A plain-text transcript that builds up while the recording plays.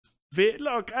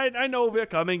Look, I know we're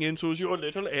coming into your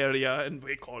little area and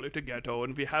we call it a ghetto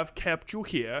and we have kept you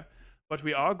here, but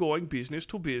we are going business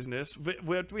to business.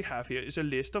 What we have here is a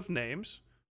list of names.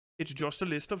 It's just a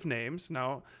list of names.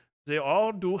 Now, they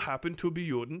all do happen to be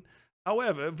Juden.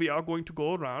 However, we are going to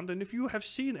go around, and if you have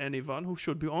seen anyone who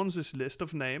should be on this list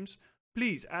of names,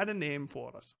 please add a name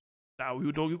for us. Now,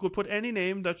 you could put any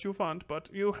name that you want, but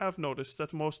you have noticed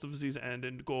that most of these end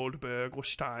in Goldberg or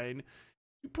Stein.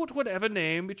 You put whatever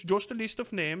name. It's just a list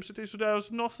of names.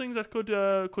 There's nothing that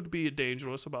could be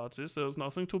dangerous about this. There's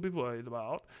nothing to be worried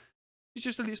about. It's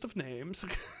just a list of names.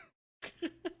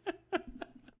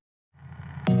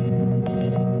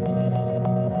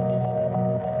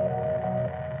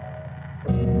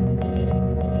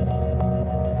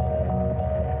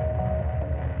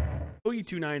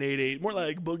 Boogie2988, more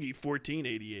like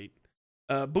Boogie1488.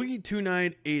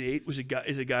 Boogie2988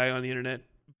 is a guy on the internet.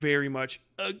 Very much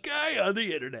a guy on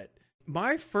the internet.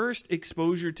 My first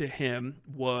exposure to him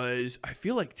was, I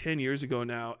feel like 10 years ago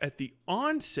now, at the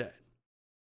onset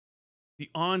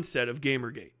of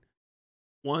Gamergate.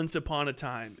 Once upon a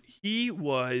time, he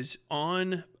was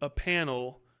on a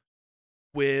panel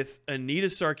with Anita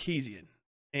Sarkeesian,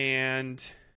 and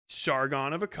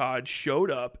Sargon of Akkad showed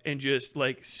up and just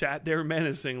like sat there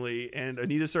menacingly, and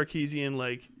Anita Sarkeesian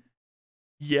like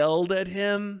yelled at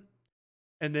him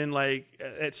and then like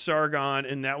at Sargon,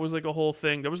 and that was like a whole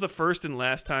thing. That was the first and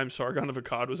last time Sargon of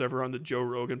Akkad was ever on the Joe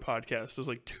Rogan podcast. It was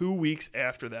like 2 weeks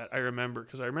after that, I remember,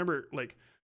 because I remember like,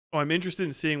 oh, I'm interested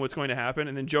in seeing what's going to happen,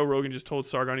 and then Joe Rogan just told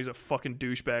Sargon he's a fucking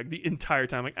douchebag the entire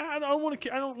time. Like, I don't want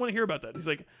to hear about that. He's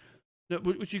like, no,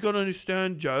 what you gotta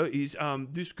understand, Joe, is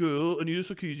this girl Anita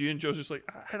Sarkeesian, and Joe's just like,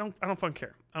 I don't fucking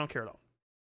care. I don't care at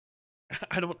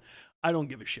all. I don't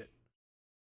give a shit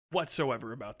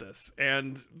whatsoever about this.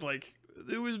 And like,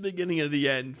 it was the beginning of the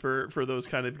end for those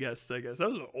kind of guests, I guess. That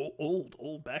was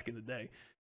old back in the day.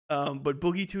 But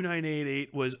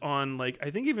Boogie2988 was on, like, I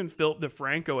think even Philip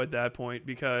DeFranco at that point,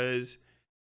 because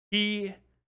he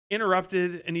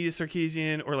interrupted Anita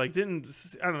Sarkeesian, or like I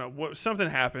don't know, something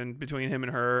happened between him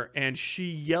and her, and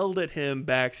she yelled at him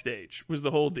backstage, was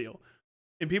the whole deal.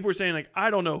 And people were saying, like, I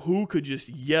don't know who could just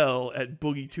yell at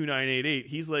Boogie2988.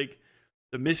 He's like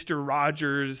the Mr.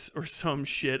 Rogers or some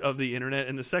shit of the internet.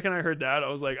 And the second I heard that, I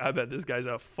was like, I bet this guy's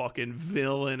a fucking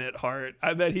villain at heart.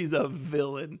 I bet he's a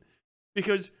villain.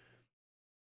 Because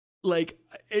like,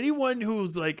 anyone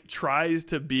who's like tries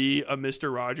to be a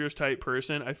Mr. Rogers type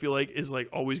person, I feel like is like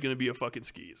always going to be a fucking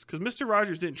skis. Because Mr.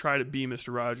 Rogers didn't try to be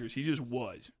Mr. Rogers. He just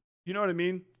was. You know what I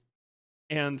mean?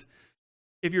 And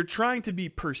if you're trying to be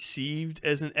perceived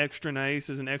as an extra nice,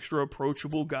 as an extra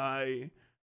approachable guy,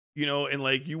 you know, and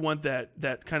like you want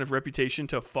that kind of reputation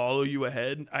to follow you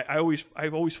ahead, I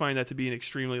always find that to be an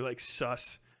extremely like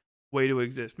sus way to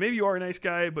exist. Maybe you are a nice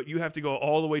guy, but you have to go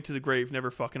all the way to the grave, never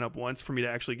fucking up once, for me to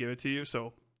actually give it to you.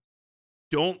 So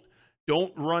don't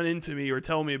run into me or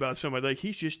tell me about somebody like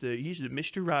he's the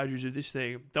Mr. Rogers of this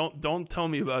thing. Don't tell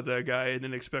me about that guy and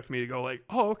then expect me to go like,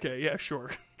 oh, okay, yeah, sure,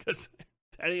 because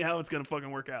that ain't how it's gonna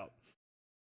fucking work out.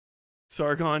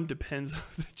 Sargon depends on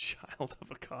the child of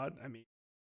Akkad. I mean,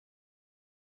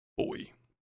 boy.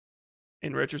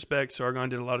 In retrospect, Sargon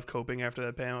did a lot of coping after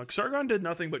that panel. Sargon did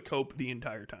nothing but cope the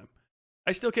entire time.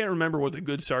 I still can't remember what the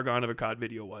good Sargon of Akkad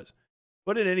video was.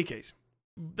 But in any case,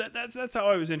 that's how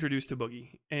I was introduced to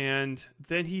Boogie. And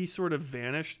then he sort of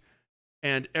vanished.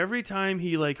 And every time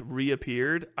he like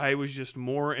reappeared, I was just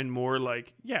more and more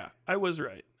like, yeah, I was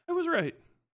right. I was right.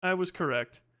 I was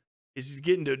correct. He's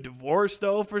getting a divorce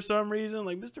though for some reason.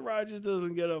 Like, Mr. Rogers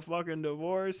doesn't get a fucking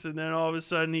divorce, and then all of a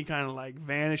sudden he kind of like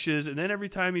vanishes, and then every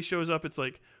time he shows up, it's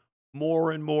like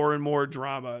more and more and more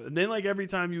drama. And then like every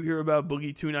time you hear about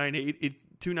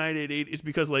Boogie2988, it's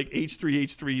because like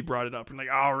H3H3 brought it up, and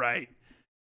like, all right,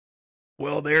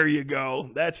 well, there you go.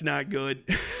 That's not good.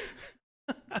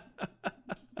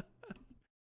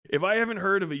 If I haven't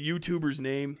heard of a YouTuber's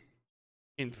name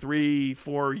in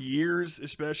 3-4 years,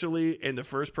 especially, and the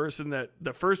first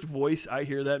voice I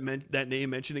hear that name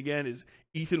mentioned again is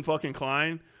Ethan fucking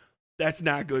Klein, that's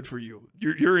not good for you.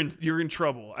 You're in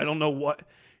trouble. I don't know what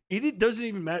it doesn't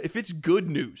even matter if it's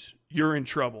good news. You're in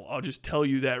trouble. I'll just tell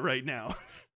you that right now.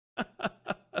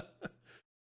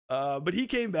 But he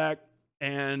came back,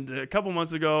 and a couple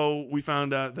months ago we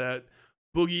found out that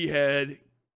Boogie had,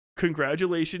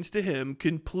 congratulations to him,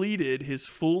 completed his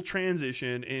full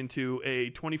transition into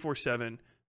a 24/7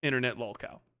 internet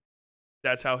lolcow.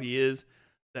 That's how he is.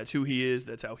 That's who he is.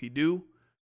 That's how he do.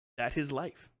 That's his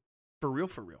life. For real,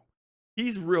 for real.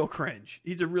 He's real cringe.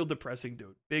 He's a real depressing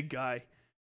dude. Big guy.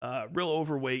 Real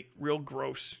overweight. Real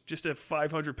gross. Just a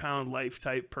 500-pound life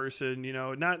type person. You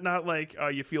know, not like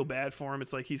you feel bad for him.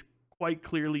 It's like he's quite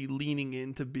clearly leaning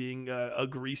into being a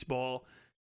greaseball.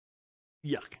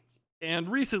 Yuck. And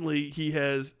recently he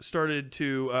has started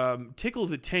to tickle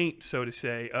the taint, so to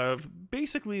say, of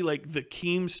basically like the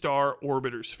Keemstar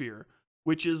orbiter sphere,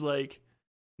 which is like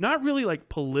not really like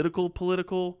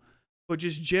political, but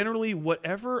just generally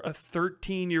whatever a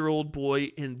 13-year-old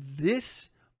boy in this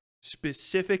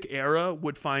specific era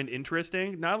would find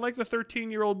interesting. Not like the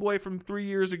 13-year-old boy from 3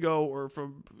 years ago or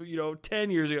from,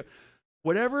 10 years ago.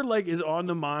 Whatever like is on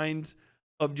the minds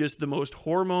of just the most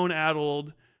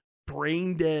hormone-addled,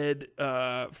 brain dead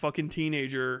fucking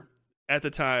teenager at the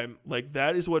time, like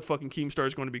that is what fucking Keemstar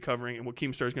is going to be covering and what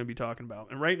Keemstar is going to be talking about.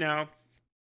 And right now,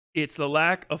 it's the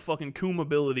lack of fucking coom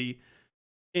ability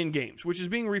in games, which is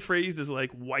being rephrased as like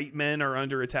white men are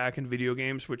under attack in video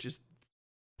games, which is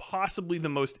possibly the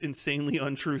most insanely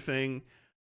untrue thing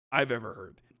I've ever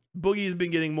heard. Boogie's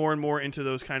been getting more and more into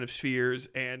those kind of spheres,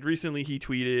 and recently he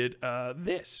tweeted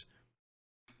this.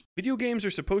 Video games are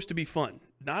supposed to be fun,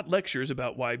 not lectures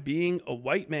about why being a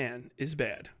white man is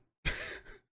bad.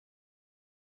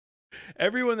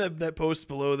 Everyone that posts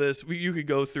below this, you could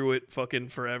go through it fucking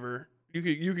forever.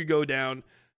 You could go down.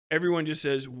 Everyone just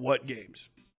says, what games?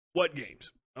 What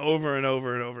games? Over and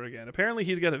over and over again. Apparently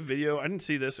he's got a video. I didn't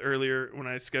see this earlier when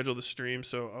I scheduled the stream,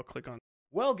 so I'll click on.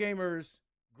 Well, gamers,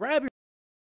 grab your...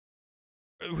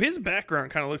 His background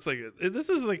kind of looks like it. This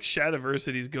is like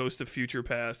Shadiversity's Ghost of Future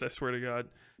Past, I swear to God.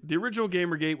 The original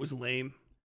Gamergate was lame.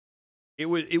 It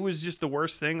was just the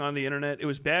worst thing on the internet. It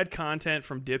was bad content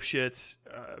from dipshits,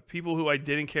 people who I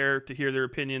didn't care to hear their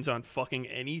opinions on fucking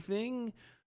anything.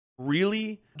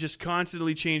 Really, just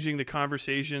constantly changing the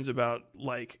conversations about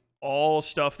like all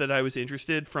stuff that I was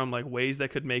interested, from like ways that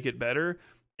could make it better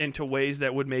into ways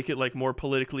that would make it like more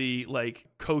politically like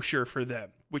kosher for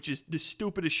them, which is the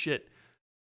stupidest shit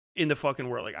in the fucking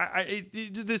world. Like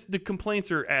the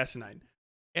complaints are asinine.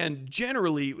 And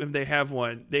generally when they have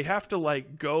one, they have to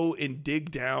like go and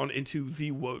dig down into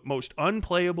the most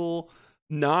unplayable,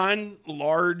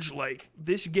 non-large, like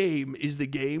this game is the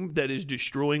game that is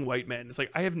destroying white men. It's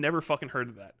like, I have never fucking heard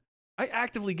of that. I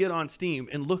actively get on Steam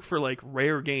and look for like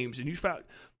rare games, and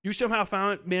you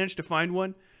somehow managed to find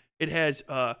one. It has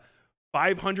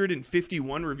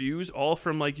 551 reviews, all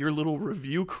from like your little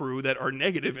review crew that are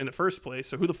negative in the first place.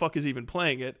 So who the fuck is even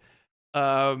playing it?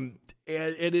 And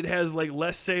it has like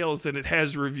less sales than it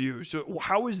has reviews. So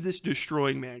how is this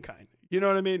destroying mankind? You know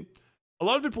what I mean? A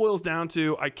lot of it boils down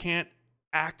to, I can't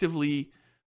actively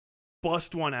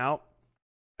bust one out.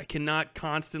 I cannot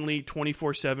constantly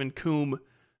 24/7 coom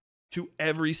to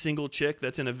every single chick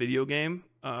that's in a video game.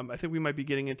 I think we might be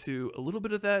getting into a little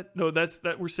bit of that. No,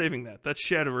 we're saving that. That's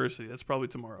Shadiversity. That's probably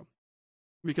tomorrow,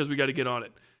 because we got to get on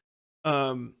it.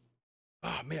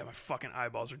 Oh man, my fucking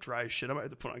eyeballs are dry as shit. I might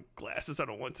have to put on glasses. I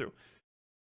don't want to.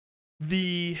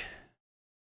 The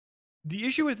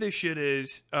issue with this shit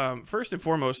is, first and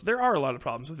foremost, there are a lot of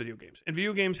problems with video games. And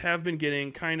video games have been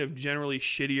getting kind of generally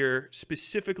shittier,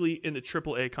 specifically in the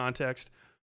AAA context,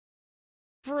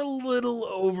 for a little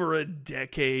over a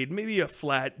decade, maybe a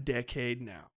flat decade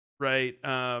now, right?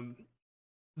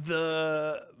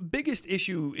 The biggest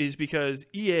issue is because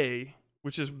EA,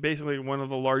 which is basically one of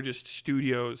the largest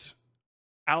studios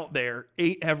out there,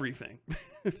 ate everything.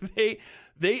 they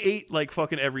ate like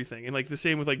fucking everything. And like the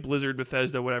same with like Blizzard,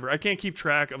 Bethesda, whatever. I can't keep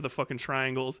track of the fucking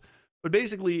triangles, but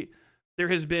basically there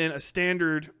has been a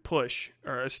standard push,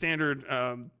 or a standard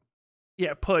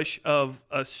push of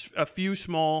a few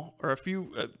small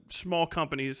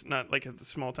companies, not like at the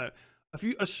small time,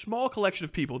 a small collection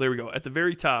of people, there we go, at the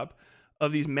very top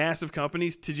of these massive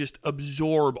companies to just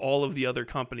absorb all of the other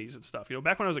companies and stuff. You know,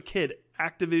 back when I was a kid,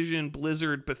 Activision,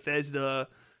 Blizzard, Bethesda,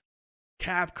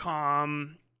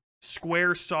 Capcom,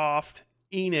 Squaresoft,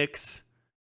 Enix,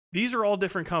 these are all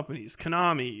different companies.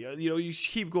 Konami, you know, you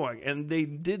keep going. And they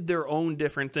did their own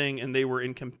different thing, and they were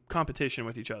in competition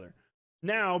with each other.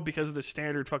 Now, because of the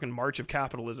standard fucking march of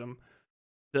capitalism,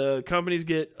 the companies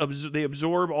they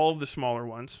absorb all of the smaller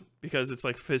ones, because it's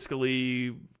like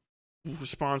fiscally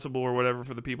responsible or whatever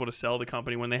for the people to sell the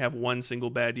company when they have one single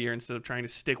bad year, instead of trying to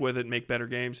stick with it and make better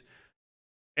games.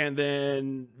 And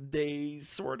then they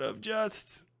sort of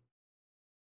just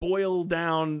boil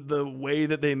down the way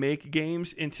that they make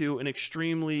games into an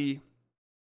extremely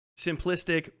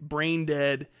simplistic, brain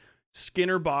dead,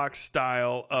 Skinner box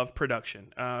style of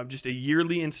production. Just a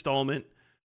yearly installment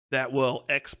that will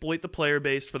exploit the player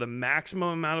base for the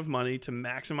maximum amount of money to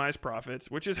maximize profits,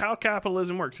 which is how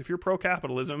capitalism works. If you're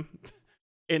pro-capitalism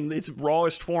in its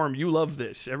rawest form, you love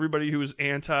this. Everybody who's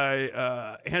anti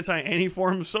any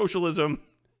form of socialism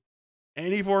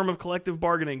Any form of collective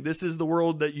bargaining, this is the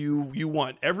world that you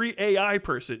want. Every AI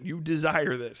person, you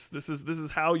desire this. This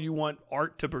is how you want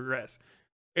art to progress.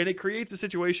 And it creates a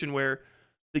situation where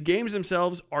the games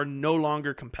themselves are no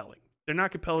longer compelling. They're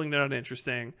not compelling, they're not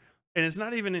interesting. And it's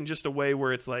not even in just a way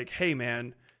where it's like, hey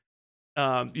man,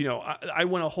 I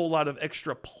went a whole lot of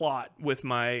extra plot with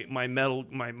my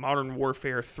Modern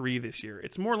Warfare 3 this year.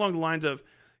 It's more along the lines of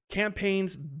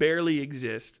campaigns barely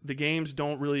exist. The games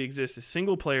don't really exist as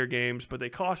single player games, but they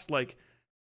cost like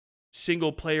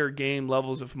single player game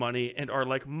levels of money and are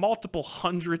like multiple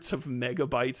hundreds of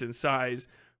megabytes in size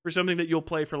for something that you'll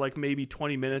play for like maybe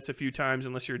 20 minutes a few times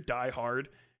unless you're die hard,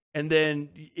 and then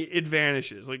it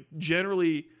vanishes. Like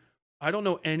generally, I don't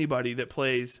know anybody that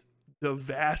plays the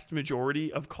vast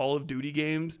majority of Call of Duty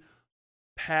games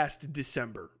past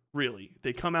December. Really,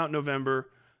 they come out in November.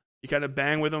 You kind of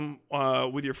bang with them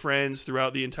with your friends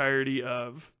throughout the entirety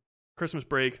of Christmas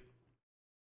break,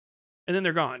 and then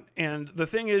they're gone. And the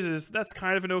thing is that's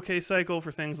kind of an okay cycle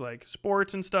for things like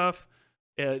sports and stuff.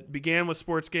 It began with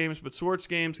sports games, but sports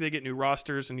games, they get new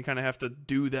rosters, and you kind of have to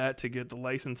do that to get the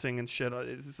licensing and shit.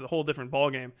 It's a whole different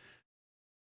ballgame.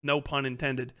 No pun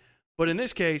intended. But in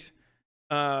this case,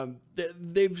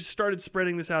 they've started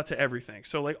spreading this out to everything.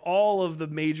 So like all of the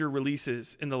major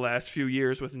releases in the last few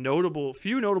years, with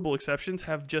few notable exceptions,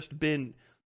 have just been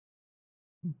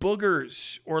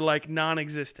boogers or like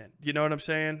non-existent. You know what I'm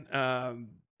saying?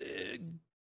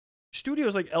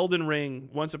 Studios like Elden Ring,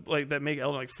 that make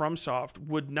Elden, like FromSoft,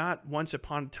 would not once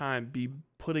upon a time be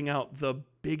putting out the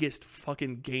biggest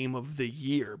fucking game of the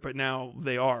year, but now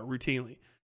they are routinely.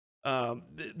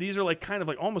 These are like kind of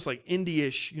like almost like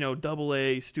indie-ish,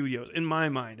 AA studios. In my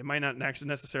mind, it might not actually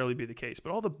necessarily be the case,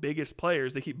 but all the biggest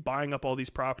players, they keep buying up all these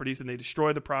properties and they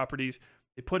destroy the properties.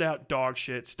 They put out dog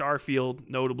shit, Starfield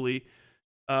notably,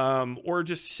 or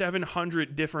just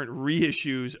 700 different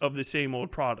reissues of the same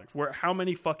old product. How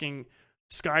many fucking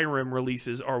Skyrim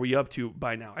releases are we up to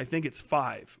by now? I think it's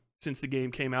 5 since the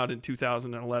game came out in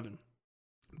 2011.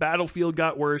 Battlefield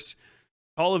got worse.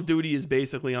 Call of Duty is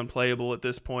basically unplayable at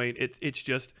this point. It's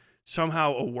just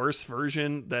somehow a worse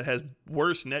version that has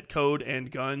worse netcode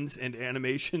and guns and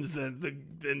animations than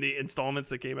the installments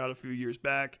that came out a few years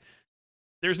back.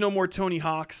 There's no more Tony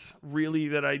Hawk's really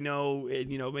that I know. And,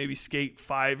 maybe Skate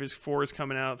 4 is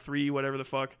coming out, 3, whatever the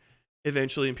fuck,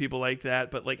 eventually, and people like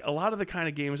that. But like a lot of the kind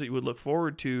of games that you would look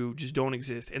forward to just don't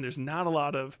exist. And there's not a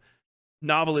lot of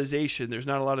novelization. There's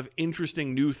not a lot of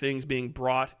interesting new things being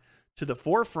brought to the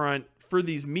forefront for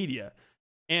these media.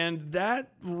 And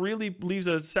that really leaves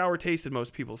a sour taste in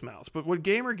most people's mouths. But what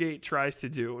Gamergate tries to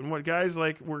do, and what guys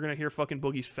like, we're going to hear fucking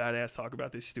Boogie's fat ass talk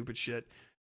about this stupid shit,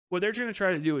 what they're trying to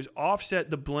try to do is offset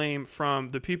the blame from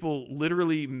the people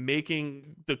literally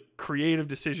making the creative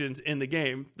decisions in the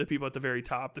game, the people at the very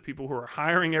top, the people who are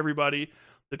hiring everybody,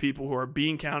 the people who are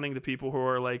bean counting, the people who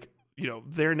are like,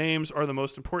 their names are the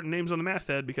most important names on the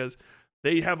masthead because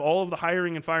they have all of the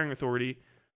hiring and firing authority.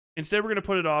 Instead, we're going to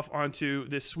put it off onto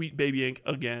this sweet baby Inc.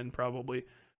 again, probably.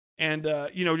 And,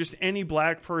 just any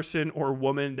black person or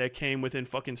woman that came within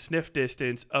fucking sniff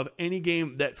distance of any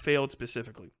game that failed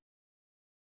specifically.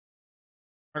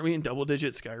 Aren't we in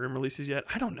double-digit Skyrim releases yet?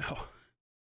 I don't know.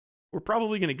 We're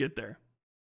probably going to get there.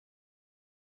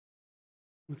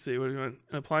 Let's see. What are we doing?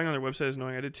 Applying on their website is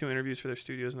annoying. I did 2 interviews for their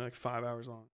studios and they're like 5 hours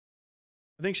long.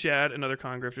 I think Shad and other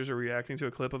con grifters are reacting to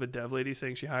a clip of a dev lady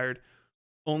saying she hired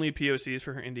only POCs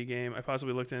for her indie game. I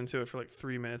possibly looked into it for like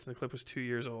 3 minutes and the clip was 2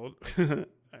 years old.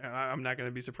 I'm not going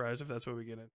to be surprised if that's what we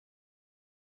get in.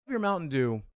 Your Mountain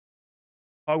Dew.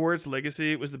 Hogwarts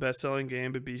Legacy was the best-selling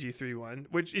game, but BG3 won,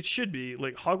 which it should be.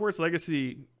 Like, Hogwarts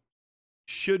Legacy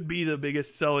should be the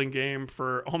biggest selling game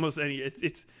for almost any.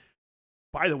 It's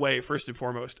by the way, first and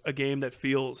foremost, a game that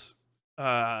feels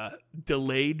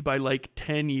delayed by like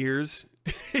 10 years.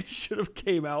 It should have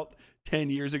came out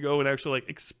 10 years ago and actually like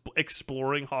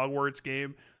exploring Hogwarts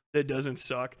game that doesn't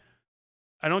suck.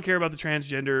 I don't care about the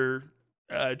transgender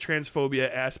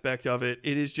transphobia aspect of it.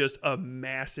 It is just a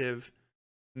massive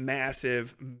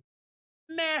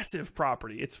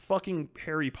property. It's fucking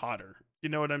Harry Potter. You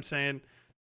know what I'm saying?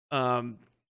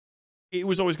 It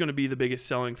was always going to be the biggest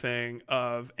selling thing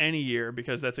of any year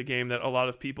because that's a game that a lot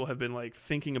of people have been like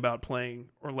thinking about playing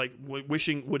or like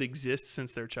wishing would exist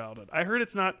since their childhood. I heard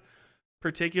it's not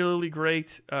particularly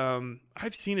great.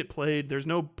 I've seen it played. There's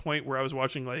no point where I was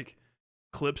watching like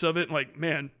clips of it and like,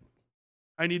 man,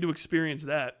 I need to experience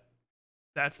that.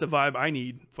 That's the vibe I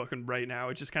need fucking right now.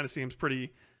 It just kind of seems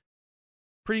pretty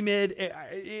mid.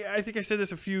 I think I said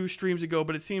this a few streams ago,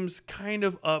 but it seems kind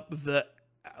of up the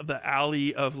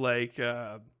alley of like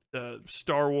the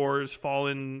Star Wars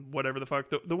Fallen, whatever the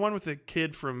fuck, the one with the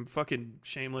kid from fucking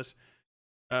Shameless.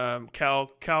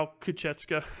 Cal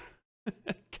Kuchetska,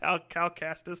 Cal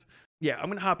Castus. Yeah, I'm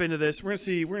gonna hop into this. We're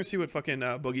gonna see what fucking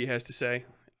Boogie has to say.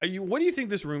 What do you think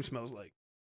this room smells like?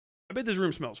 I bet this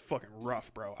room smells fucking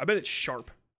rough, bro. I bet it's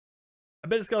sharp. I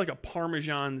bet it's got like a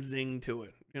Parmesan zing to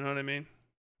it. You know what I mean?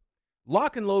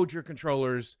 Lock and load your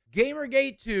controllers.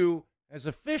 Gamergate 2 has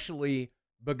officially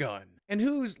begun. And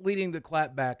who's leading the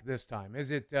clapback this time?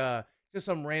 Is it just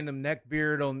some random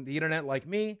neckbeard on the internet like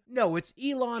me? No, it's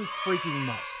Elon freaking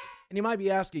Musk. And you might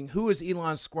be asking, who is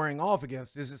Elon squaring off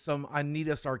against? Is it some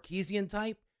Anita Sarkeesian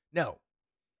type? No.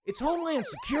 It's Homeland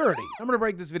Security. I'm going to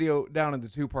break this video down into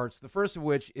two parts. The first of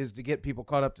which is to get people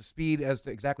caught up to speed as to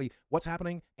exactly what's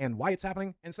happening and why it's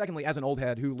happening. And secondly, as an old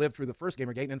head who lived through the first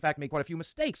Gamergate and in fact made quite a few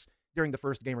mistakes during the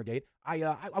first Gamergate, I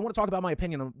want to talk about my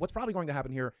opinion on what's probably going to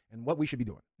happen here and what we should be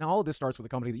doing. Now, all of this starts with a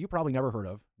company that you probably never heard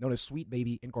of, known as Sweet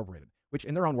Baby Incorporated, which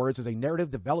in their own words is a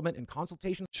narrative development and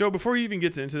consultation. So before he even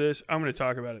gets into this, I'm going to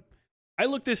talk about it. I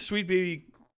looked this Sweet Baby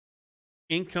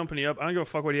Inc. company up. I don't give a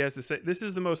fuck what he has to say. This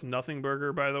is the most nothing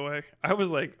burger, by the way. I was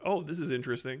like, oh, this is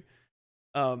interesting.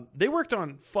 They worked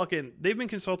on they've been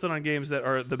consulted on games that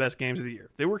are the best games of the year.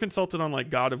 They were consulted on like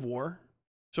God of War.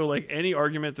 So like any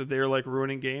argument that they're like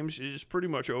ruining games is pretty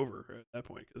much over at that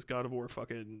point, because God of War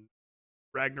fucking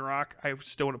Ragnarok. I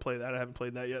still want to play that. I haven't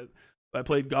played that yet. But I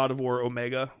played God of War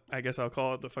Omega, I guess I'll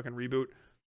call it, the fucking reboot.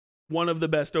 One of the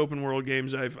best open world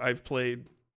games I've played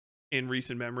in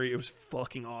recent memory. It was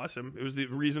fucking awesome. It was the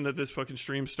reason that this fucking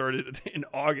stream started in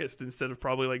August instead of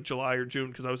probably like July or June,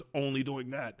 because I was only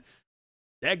doing that.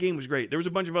 That game was great. There was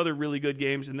a bunch of other really good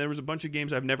games, and there was a bunch of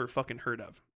games I've never fucking heard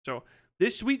of. So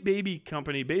this Sweet Baby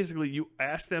company, basically you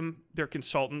ask them, they're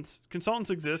consultants. Consultants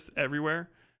exist everywhere.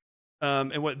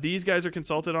 And what these guys are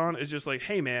consulted on is just like,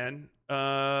 hey man,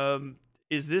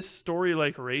 is this story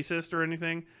like racist or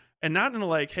anything? And not in a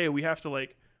like, hey, we have to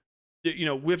like, you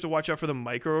know, we have to watch out for the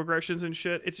microaggressions and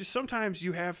shit. It's just sometimes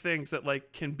you have things that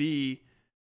like can be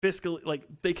fiscally, like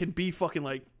they can be fucking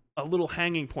like a little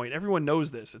hanging point. Everyone knows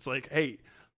this. It's like, hey,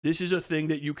 this is a thing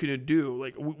that you can do.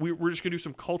 Like we're just gonna do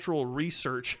some cultural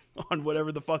research on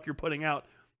whatever the fuck you're putting out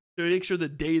to make sure the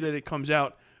day that it comes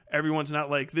out, everyone's not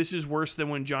like, this is worse than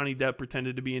when Johnny Depp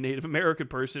pretended to be a Native American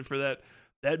person for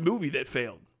that movie that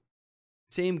failed.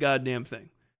 Same goddamn thing.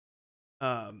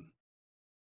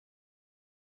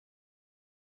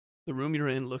 The room you're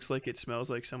in looks like it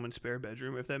smells like someone's spare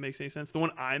bedroom, if that makes any sense. The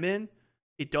one I'm in,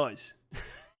 it does.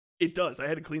 It does. I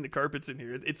had to clean the carpets in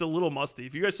here. It's a little musty.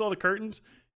 If you guys saw the curtains,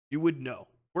 you would know.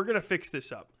 We're going to fix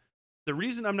this up. The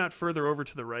reason I'm not further over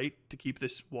to the right to keep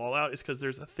this wall out is because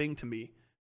there's a thing to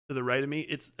the right of me.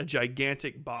 It's a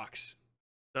gigantic box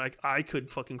that I could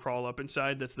fucking crawl up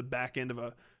inside. That's the back end of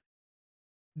a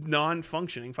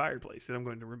non-functioning fireplace that I'm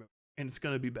going to remove. And it's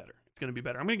going to be better. It's going to be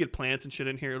better. I'm going to get plants and shit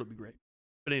in here. It'll be great.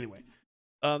 But anyway,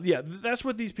 yeah, that's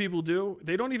what these people do.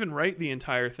 They don't even write the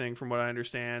entire thing from what I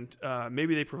understand.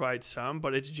 Maybe they provide some,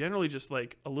 but it's generally just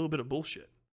like a little bit of bullshit.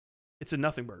 It's a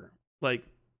nothing burger. Like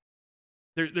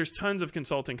there's tons of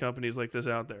consulting companies like this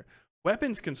out there.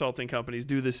 Weapons consulting companies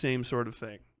do the same sort of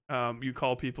thing. You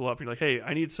call people up and you're like, hey,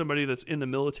 I need somebody that's in the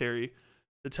military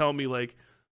to tell me like,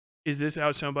 is this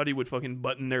how somebody would fucking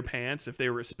button their pants if they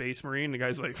were a space marine? The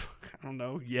guy's like, I don't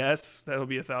know. Yes, that'll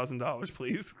be $1,000,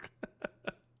 please.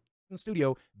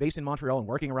 Studio based in Montreal and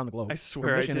working around the globe. I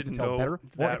swear I didn't know better,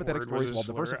 more that empathetic word stories was while a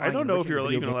slur. diversifying. I don't know if you're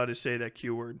enriching even allowed to say that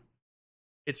Q word.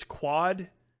 It's quad,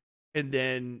 and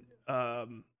then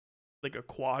like a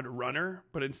quad runner,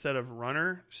 but instead of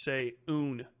runner, say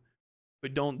un,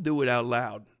 but don't do it out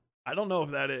loud. I don't know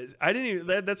if that is. I didn't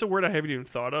even. That's a word I haven't even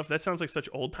thought of. That sounds like such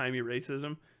old timey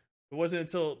racism. It wasn't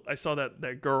until I saw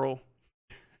that girl.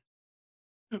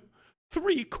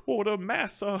 3/4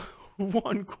 massa,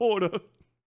 1/4.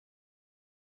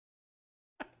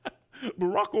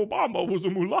 Barack Obama was a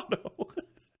mulatto.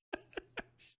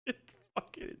 Shit,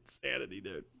 fucking insanity,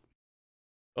 dude.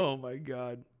 Oh my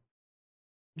god.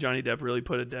 Johnny Depp really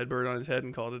put a dead bird on his head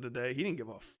and called it a day. He didn't give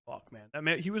a fuck, man. That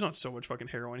man, he was on so much fucking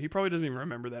heroin. He probably doesn't even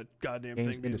remember that goddamn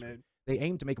thing being made. They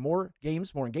aim to make more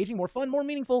games more engaging, more fun, more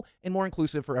meaningful, and more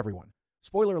inclusive for everyone.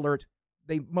 Spoiler alert,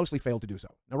 they mostly failed to do so.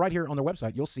 Now, right here on their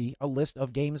website, you'll see a list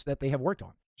of games that they have worked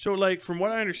on. So, like, from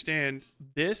what I understand,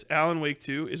 this Alan Wake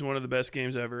 2 is one of the best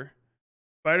games ever.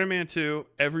 Spider-Man 2,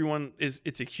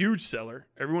 it's a huge seller.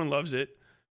 Everyone loves it.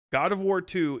 God of War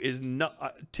 2 is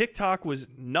TikTok was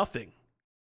nothing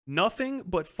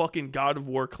but fucking God of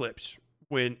War clips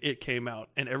when it came out,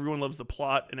 and everyone loves the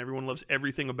plot and everyone loves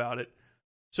everything about it.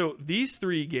 So these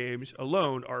three games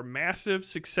alone are massive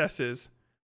successes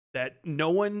that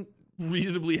no one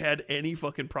reasonably had any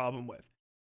fucking problem with.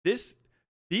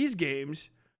 These games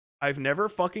I've never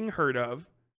fucking heard of,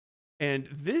 And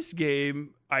this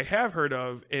game I have heard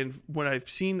of, and when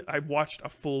I've watched a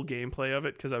full gameplay of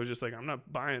it because I was just like, I'm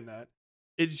not buying that.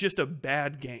 It's just a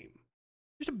bad game.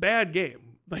 Just a bad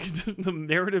game. Like the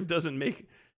narrative doesn't make.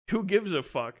 Who gives a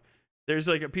fuck? There's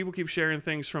like people keep sharing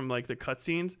things from like the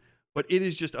cutscenes, but it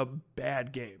is just a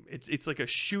bad game. It's like a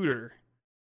shooter,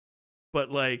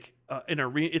 but like an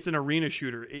arena. It's an arena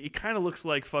shooter. It kind of looks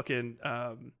like fucking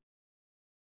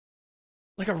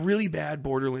like a really bad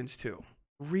Borderlands 2.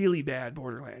 Really bad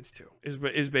Borderlands 2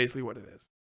 is basically what it is.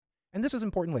 And this is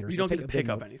important later. You don't get to pick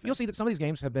up anything. You'll see that some of these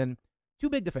games have been too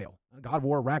big to fail. God of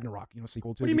War Ragnarok,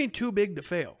 sequel to. What do you mean too big to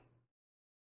fail?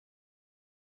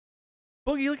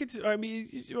 Boogie, look at. I mean,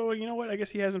 you know what? I guess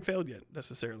he hasn't failed yet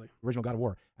necessarily. Original God of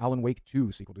War, Alan Wake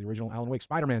 2, sequel to the original Alan Wake,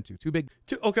 Spider-Man 2, too big.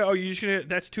 Okay. Oh, you just gonna?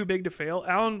 That's too big to fail.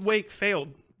 Alan Wake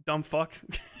failed. Dumb fuck.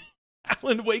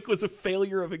 Alan Wake was a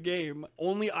failure of a game.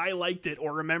 Only I liked it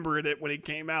or remembered it when it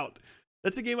came out.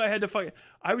 That's a game I had to fight.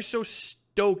 I was so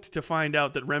stoked to find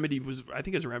out that Remedy was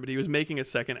making a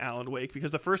second Alan Wake because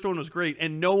the first one was great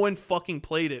and no one fucking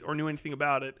played it or knew anything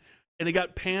about it. And it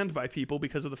got panned by people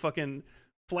because of the fucking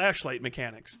flashlight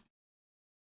mechanics.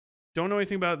 Don't know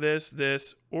anything about this,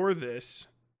 or this.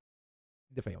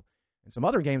 To fail. And some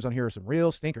other games on here are some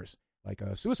real stinkers, like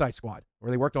Suicide Squad, where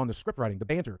they worked on the script writing, the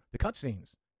banter, the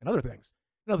cutscenes, and other things.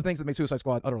 And other things that made Suicide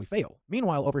Squad utterly fail.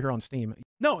 Meanwhile, over here on Steam...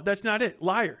 No, that's not it.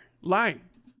 Liar. Lying.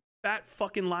 Fat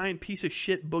fucking lying piece of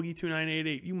shit,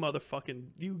 Boogie2988. You motherfucking...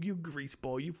 You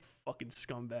greaseball. You fucking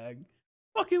scumbag.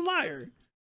 Fucking liar.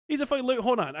 He's a fucking...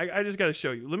 Hold on. I just gotta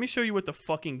show you. Let me show you what the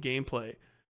fucking gameplay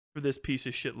for this piece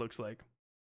of shit looks like.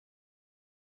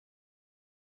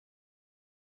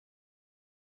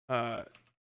 Alright,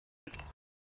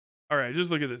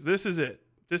 just look at this. This is it.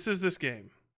 This is this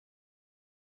game.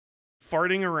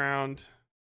 Farting around,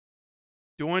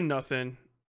 doing nothing,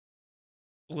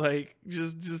 like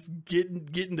just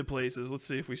getting to places. Let's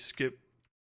see if we skip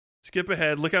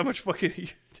ahead. Look how much fucking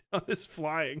this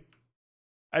flying.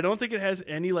 I don't think it has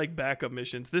any like backup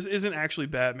missions. This isn't actually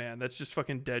Batman. That's just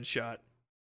fucking Deadshot.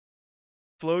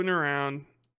 Floating around,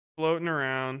 floating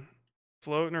around,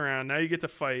 floating around. Now you get to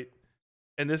fight,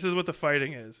 and this is what the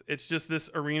fighting is. It's just this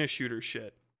arena shooter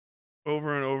shit,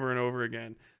 over and over and over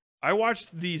again. I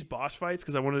watched these boss fights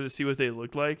because I wanted to see what they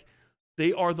looked like.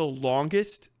 They are the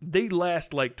longest. They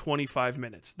last like 25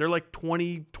 minutes. They're like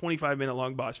 20, 25-minute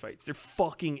long boss fights. They're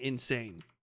fucking insane.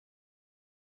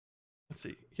 Let's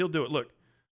see. He'll do it. Look.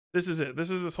 This is it. This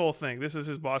is this whole thing. This is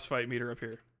his boss fight meter up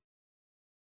here.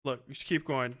 Look, we should keep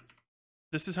going.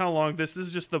 This is how long. This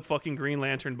is just the fucking Green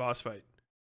Lantern boss fight.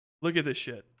 Look at this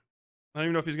shit. I don't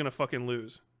even know if he's going to fucking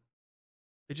lose.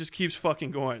 It just keeps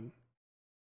fucking going.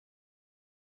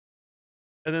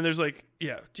 And then there's like,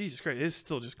 yeah, Jesus Christ, it's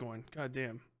still just going. God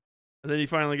damn. And then you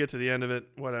finally get to the end of it,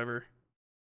 whatever.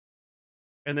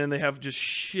 And then they have just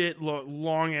shit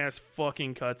long ass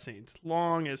fucking cutscenes.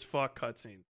 Long as fuck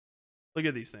cutscenes. Look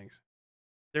at these things.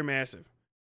 They're massive.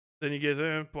 Then you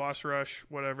get boss rush,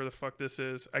 whatever the fuck this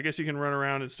is. I guess you can run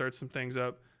around and start some things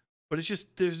up. But it's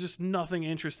just, there's just nothing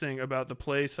interesting about the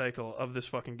play cycle of this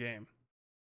fucking game.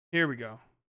 Here we go.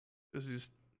 This is...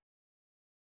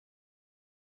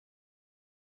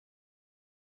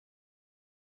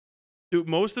 Dude,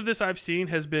 most of this I've seen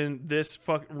has been this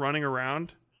fuck running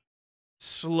around.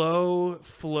 Slow,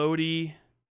 floaty,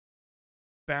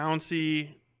 bouncy.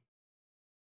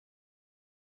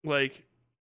 Like,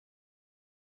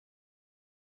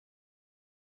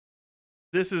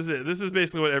 this is it. This is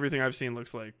basically what everything I've seen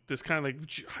looks like. This kind of like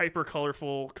hyper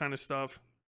colorful kind of stuff.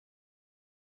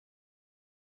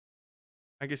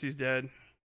 I guess he's dead.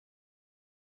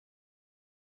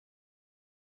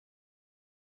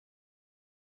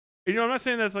 You know, I'm not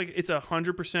saying that's like it's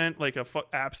 100% like a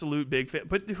absolute big fit,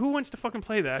 but who wants to fucking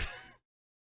play that?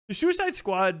 The Suicide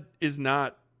Squad is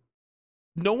not.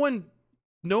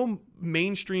 No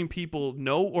mainstream people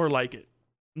know or like it.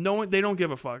 No one, they don't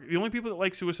give a fuck. The only people that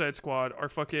like Suicide Squad are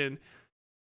fucking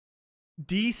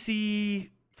DC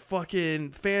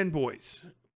fucking fanboys.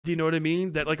 Do you know what I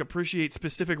mean? That like appreciate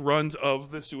specific runs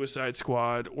of the Suicide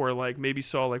Squad, or like maybe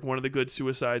saw like one of the good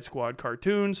Suicide Squad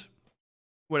cartoons,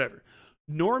 whatever.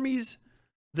 Normies,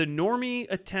 the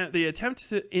attempt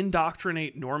to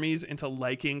indoctrinate normies into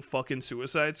liking fucking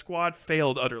Suicide Squad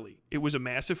failed utterly. It was a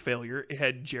massive failure. It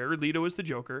had Jared Leto as the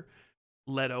Joker,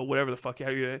 Leto, whatever the fuck how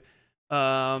you.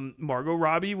 Margot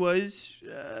Robbie was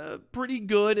pretty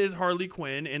good as Harley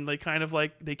Quinn, and they kind of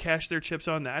like they cashed their chips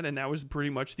on that, and that was pretty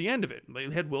much the end of it. They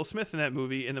had Will Smith in that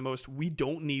movie in the most we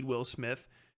don't need Will Smith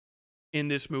in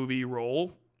this movie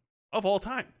role of all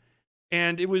time,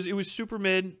 and it was super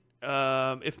mid.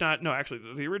 If not, no, actually,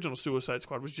 the original Suicide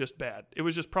Squad was just bad. It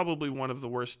was just probably one of the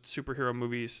worst superhero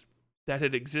movies that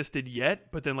had existed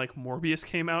yet. But then like Morbius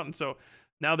came out, and so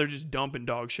now they're just dumping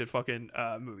dog shit fucking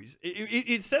movies.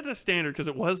 It set the standard because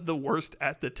it was the worst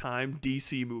at the time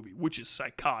DC movie, which is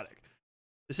psychotic.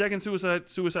 The second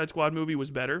Suicide Squad movie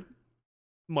was better,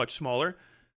 much smaller.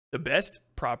 The best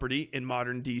property in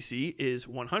modern DC is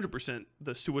 100%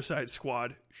 the Suicide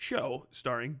Squad show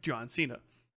starring John Cena.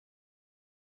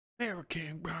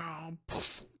 American Brown,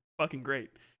 fucking great.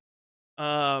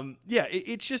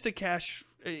 It's just a cash.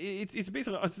 It's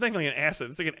basically, it's not like an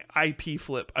asset. It's like an IP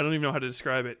flip. I don't even know how to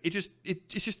describe it. It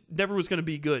just never was going to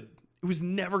be good. It was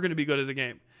never going to be good as a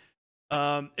game.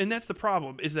 And that's the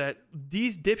problem, is that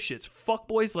these dipshits,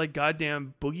 fuckboys like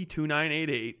goddamn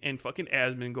Boogie2988 and fucking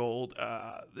Asmongold,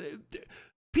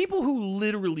 people who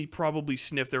literally probably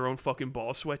sniff their own fucking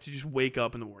ball sweat to just wake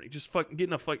up in the morning, just fucking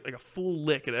getting like a full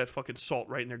lick of that fucking salt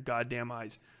right in their goddamn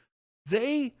eyes.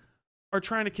 They are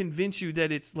trying to convince you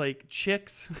that it's like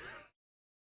chicks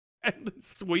and the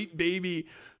Sweet Baby Inc.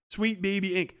 Sweet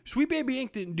Baby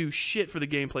Inc. didn't do shit for the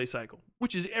gameplay cycle,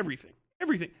 which is everything.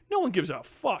 Everything. No one gives a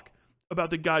fuck about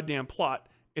the goddamn plot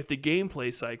if the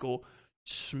gameplay cycle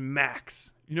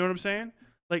smacks. You know what I'm saying?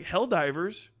 Like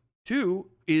Helldivers 2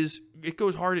 it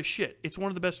goes hard as shit. It's one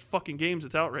of the best fucking games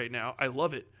that's out right now. I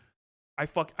love it.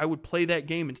 I would play that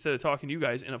game instead of talking to you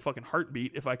guys in a fucking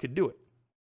heartbeat if I could do it.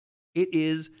 It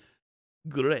is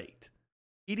great.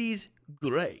 It is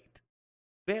great.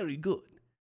 Very good.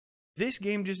 This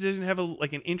game just doesn't have an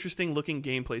interesting looking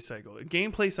gameplay cycle. A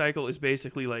gameplay cycle is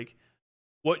basically like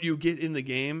what you get in the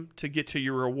game to get to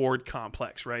your reward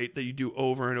complex, right? That you do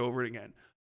over and over again.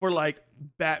 For like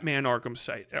Batman Arkham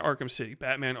City,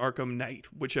 Batman Arkham Knight,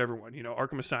 whichever one,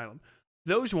 Arkham Asylum.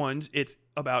 Those ones, it's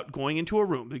about going into a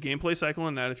room. The gameplay cycle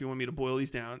in that, if you want me to boil these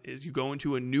down, is you go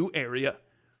into a new area.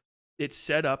 It's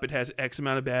set up. It has X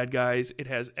amount of bad guys. It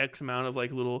has X amount of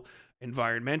like little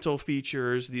environmental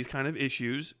features, these kind of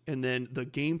issues. And then the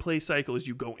gameplay cycle is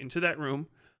you go into that room.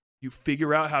 You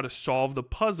figure out how to solve the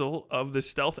puzzle of the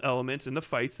stealth elements in the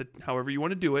fights, that however you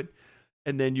want to do it,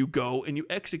 and then you go and you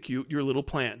execute your little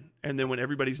plan. And then when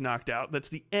everybody's knocked out, that's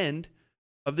the end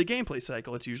of the gameplay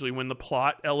cycle. It's usually when the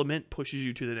plot element pushes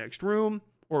you to the next room,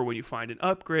 or when you find an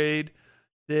upgrade,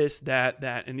 this, that,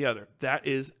 and the other. That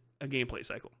is a gameplay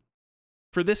cycle.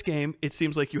 For this game, it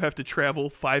seems like you have to travel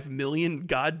 5 million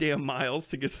goddamn miles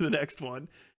to get to the next one.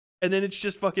 And then it's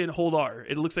just fucking hold R.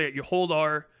 It looks like you hold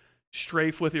R,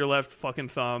 strafe with your left fucking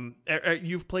thumb.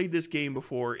 You've played this game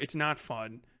before. It's not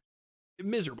fun.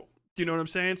 Miserable. Do you know what I'm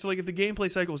saying? So like if the gameplay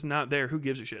cycle is not there, who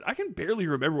gives a shit? I can barely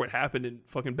remember what happened in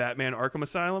fucking Batman Arkham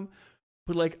Asylum,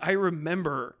 but like I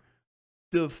remember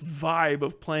the vibe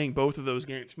of playing both of those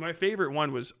games. My favorite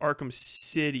one was Arkham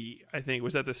City, I think.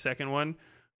 Was that the second one?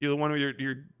 You're the one where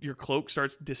your cloak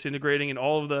starts disintegrating and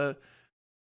all of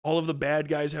the bad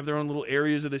guys have their own little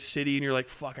areas of the city, and you're like,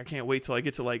 fuck, I can't wait till I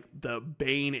get to like the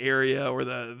Bane area, or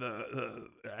the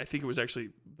I think it was actually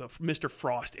the Mr.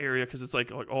 Frost area, because it's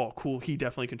like, oh cool, he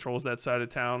definitely controls that side of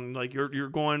town. Like you're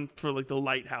going for like the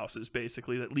lighthouses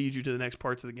basically that lead you to the next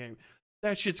parts of the game.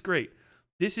 That shit's great.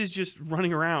 This is just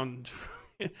running around.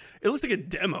 It looks like a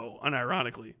demo,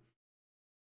 unironically.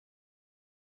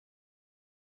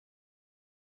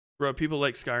 Bro, people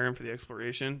like Skyrim for the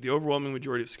exploration. The overwhelming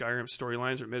majority of Skyrim's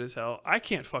storylines are mid as hell. I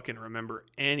can't fucking remember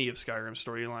any of Skyrim's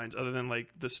storylines other than like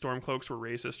the Stormcloaks were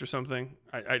racist or something.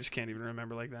 I just can't even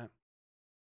remember like that.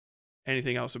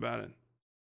 Anything else about it?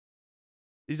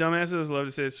 These dumbasses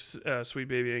love to say Sweet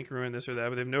Baby Inc. ruined this or that,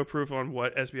 but they have no proof on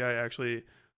what SBI actually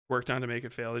worked on to make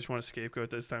it fail. They just want to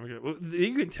scapegoat this time.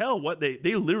 You can tell what they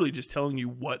literally just telling you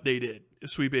what they did.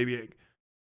 Sweet Baby Inc.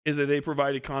 is that they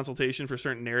provided consultation for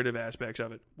certain narrative aspects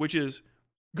of it, which is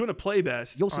going to play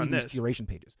best. You'll see on these this. curation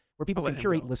pages where people can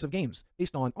curate lists of games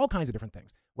based on all kinds of different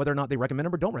things, whether or not they recommend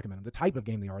them or don't recommend them, the type of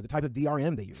game they are, the type of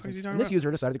DRM they use. And this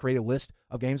user decided to create a list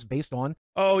of games based on.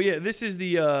 Oh yeah, this is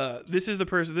the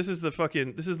person. This is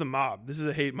the mob. This is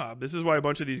a hate mob. This is why a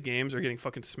bunch of these games are getting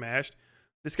fucking smashed.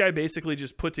 This guy basically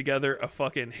just put together a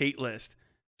fucking hate list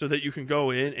so that you can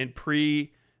go in and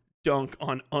pre-dunk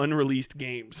on unreleased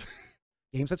games.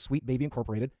 Games that Sweet Baby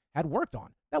Incorporated had worked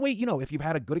on. That way, if you've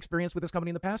had a good experience with this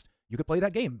company in the past, you could play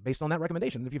that game based on that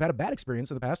recommendation. If you've had a bad experience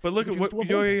in the past, but look at what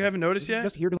you haven't noticed yet.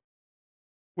 Just here to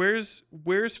where's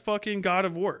fucking God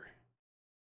of War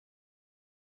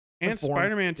and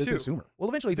Spider-Man 2? Consumer. Well,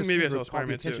 eventually, this maybe I saw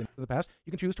Spider-Man 2 in the past.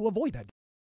 You can choose to avoid that.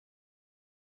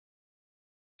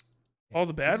 All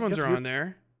the bad ones are on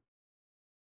there,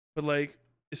 but like,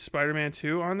 is Spider-Man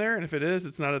 2 on there? And if it is,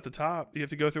 it's not at the top. You have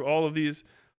to go through all of these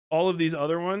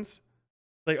other ones.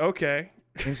 Like, okay,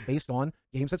 games based on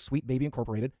games that Sweet Baby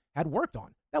Incorporated had worked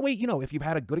on. That way, you know, if you've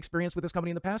had a good experience with this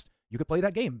company in the past, you could play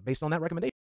that game based on that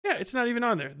recommendation. Yeah, it's not even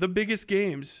on there. The biggest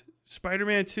games,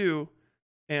 Spider-Man 2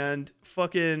 and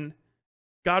fucking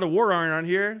God of War aren't on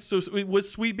here. So was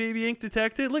Sweet Baby Inc.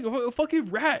 detected? Look, a fucking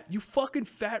rat. You fucking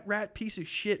fat rat piece of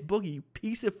shit. Boogie, you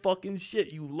piece of fucking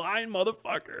shit. You lying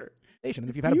motherfucker. And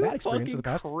if you've had a bad experience in the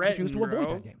past, you choose to avoid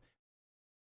that game.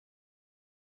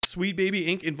 Sweet Baby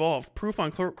Inc. involved. Proof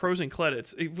on closing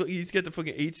credits. He's got the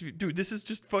fucking HV. Dude, this is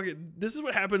just fucking. This is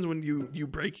what happens when you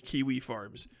break Kiwi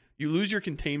Farms. You lose your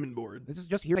containment board. This is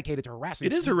just dedicated to harassing.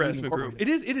 It is a harassment group. It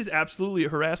is absolutely a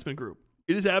harassment group.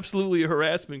 It is absolutely a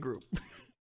harassment group.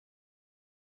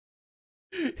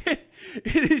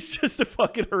 It is just a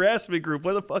fucking harassment group.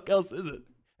 What the fuck else is it?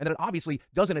 And that it obviously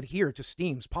doesn't adhere to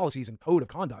Steam's policies and code of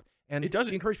conduct. And it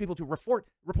doesn't. Encourage people to report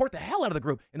the hell out of the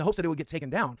group in the hopes that it would get taken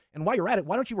down. And while you're at it,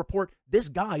 why don't you report this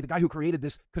guy, the guy who created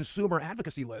this consumer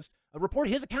advocacy list, report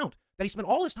his account that he spent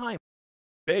all his time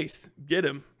based. Get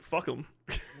him. Fuck him.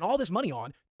 and all this money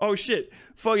on. Oh shit.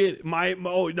 Fuck it.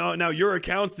 Oh no, now your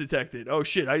account's detected. Oh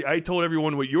shit. I told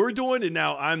everyone what you're doing and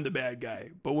now I'm the bad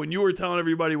guy. But when you were telling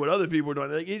everybody what other people were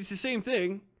doing, like, it's the same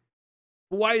thing.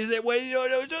 Why is that?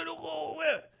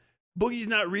 Boogie's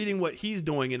not reading what he's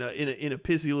doing in a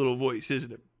pissy little voice,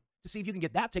 isn't it? To see if you can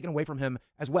get that taken away from him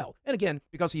as well. And again,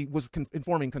 because he was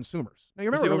informing consumers. Now you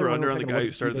remember over under on the guy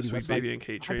who started the Sweet Baby and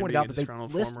Kate I pointed out that they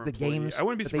list the games I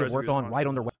wouldn't be that they surprised worked on right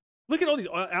on their website. Look at all these.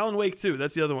 Alan Wake 2,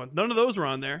 that's the other one. None of those were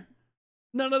on there.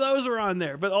 None of those were on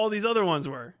there, but all these other ones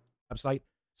were. Website.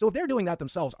 So if they're doing that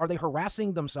themselves, are they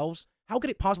harassing themselves? How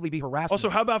could it possibly be harassing? Also,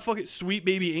 how about fucking Sweet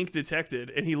Baby Inc. detected?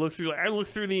 And he looked through, like, I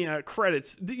looked through the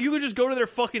credits. You could just go to their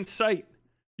fucking site.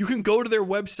 You can go to their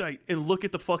website and look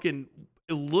at the fucking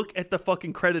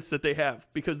credits that they have,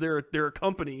 because they're a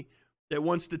company that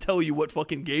wants to tell you what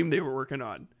fucking game they were working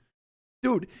on.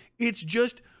 Dude, it's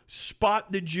just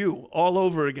Spot the Jew all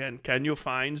over again. Can you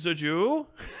find the Jew?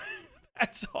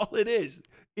 That's all it is.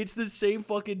 It's the same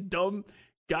fucking dumb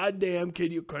goddamn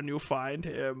can you find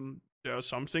him? There's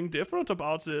something different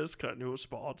about this. Can you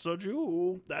spot the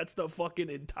Jew? That's the fucking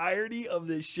entirety of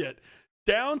this shit.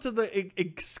 Down to the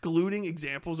excluding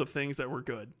examples of things that were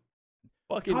good.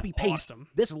 Fucking copy paste awesome.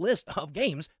 This list of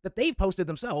games that they've posted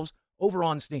themselves over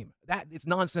on Steam. It's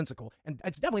nonsensical, and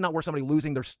it's definitely not worth somebody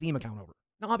losing their Steam account over.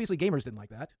 Now, obviously, gamers didn't like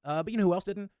that, but you know who else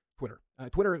didn't? Twitter.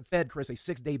 Twitter fed Chris a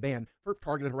 6-day ban for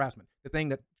targeted harassment. The thing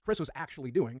that Chris was actually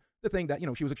doing, the thing that, you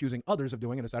know, she was accusing others of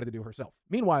doing and decided to do herself.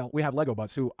 Meanwhile, we have Lego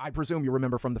Butts, who I presume you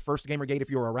remember from the first Gamergate if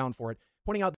you were around for it,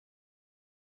 pointing out.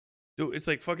 Dude, it's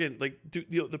like fucking, like,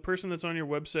 dude, the person that's on your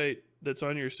website, that's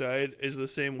on your side, is the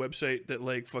same website that,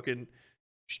 like, fucking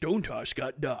Stone Toss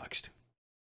got doxxed.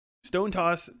 Stone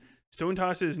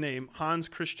Toss's name, Hans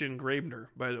Christian Grabner,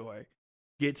 by the way,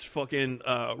 gets fucking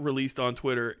released on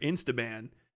Twitter, instaban.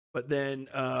 But then,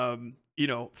 you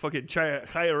know, fucking Chaya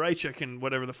Reichek and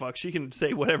whatever the fuck, she can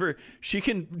say whatever. She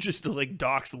can just, like,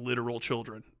 dox literal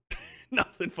children.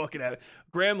 Nothing fucking happened.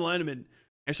 Graham Lenneman,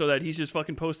 and so that he's just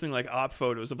fucking posting, like, op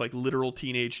photos of, like, literal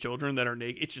teenage children that are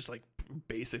naked. It's just, like,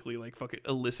 basically, like, fucking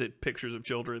illicit pictures of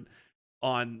children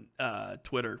on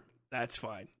Twitter. That's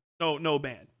fine. No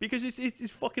ban, because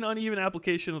it's fucking uneven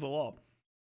application of the law.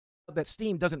 That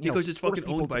Steam doesn't, because it's fucking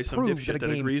owned by some dipshit that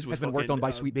agrees with has been worked on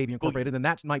by Sweet Baby Incorporated, and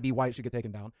that might be why it should get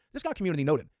taken down. This got community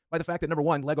noted by the fact that, number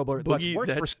one, Lego Butts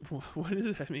works for. What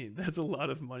does that mean? That's a lot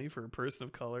of money for a person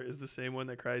of color. Is the same one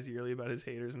that cries yearly about his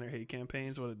haters and their hate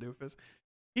campaigns. What a doofus.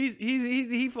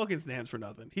 He fucking stands for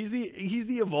nothing. He's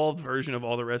the evolved version of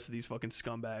all the rest of these fucking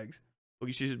scumbags.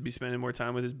 He should be spending more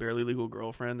time with his barely legal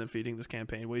girlfriend than feeding this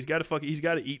campaign. Well, he's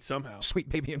got to eat somehow. Sweet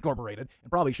Baby Incorporated, and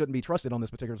probably shouldn't be trusted on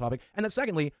this particular topic. And then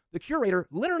secondly, the curator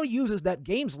literally uses that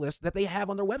games list that they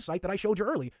have on their website that I showed you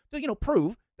early to, you know,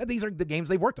 prove that these are the games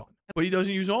they've worked on. But he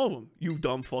doesn't use all of them, you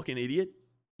dumb fucking idiot.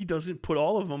 He doesn't put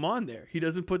all of them on there. He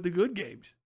doesn't put the good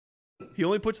games. He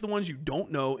only puts the ones you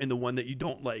don't know and the one that you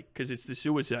don't like, because it's the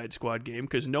Suicide Squad game,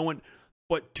 because no one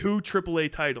but 2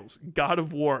 AAA titles, God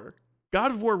of War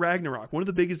Ragnarok, one of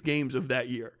the biggest games of that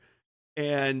year,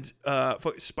 and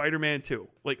Spider-Man 2,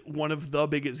 like one of the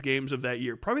biggest games of that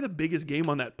year, probably the biggest game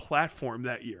on that platform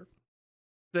that year.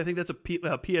 I think that's a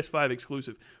PS5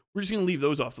 exclusive. We're just going to leave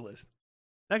those off the list.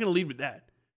 Not going to leave with that,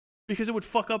 because it would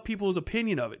fuck up people's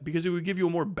opinion of it, because it would give you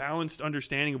a more balanced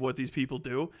understanding of what these people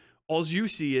do. All you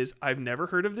see is, I've never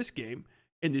heard of this game,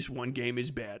 and this one game is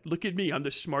bad. Look at me. I'm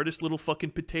the smartest little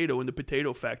fucking potato in the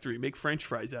potato factory. Make French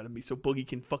fries out of me so Boogie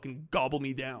can fucking gobble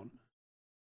me down.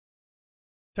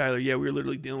 Tyler, yeah, we're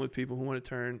literally dealing with people who want to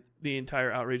turn the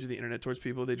entire outrage of the internet towards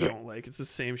people they don't like. It's the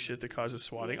same shit that causes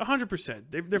swatting. 100%.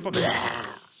 They're fucking...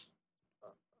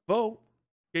 Bo,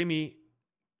 gave me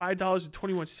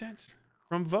 $5.21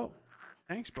 from Vo.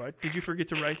 Thanks, bud. Did you forget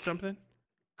to write something?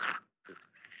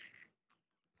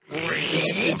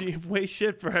 Wait,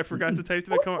 shit, I forgot to type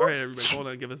the comment. All right, everybody, hold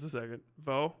on. Give us a second.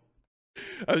 Vo?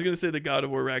 I was going to say the God of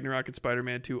War, Ragnarok, and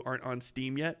Spider-Man 2 aren't on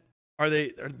Steam yet. Are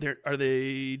they?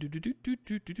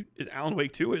 Alan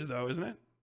Wake 2 is, though, isn't it?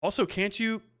 Also, can't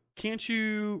you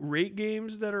rate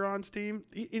games that are on Steam?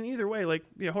 In either way, like,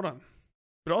 yeah, hold on.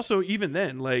 But also, even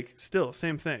then, like, still,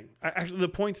 same thing. Actually, the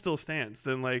point still stands.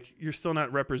 Then, like, you're still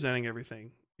not representing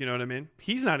everything. You know what I mean?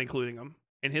 He's not including them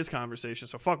in his conversation,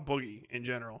 so fuck Boogie in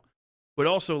general. But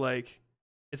also, like,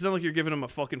 it's not like you're giving him a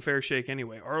fucking fair shake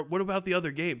anyway. Or what about the other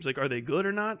games? Like, are they good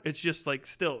or not? It's just, like,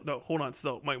 still, no, hold on,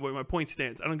 still. My point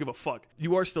stands. I don't give a fuck.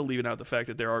 You are still leaving out the fact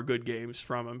that there are good games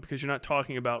from them because you're not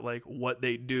talking about, like, what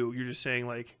they do. You're just saying,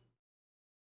 like,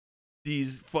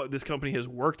 this company has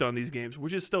worked on these games,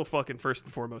 which is still fucking first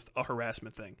and foremost a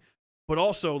harassment thing. But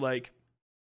also, like,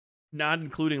 not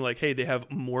including, like, hey, they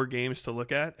have more games to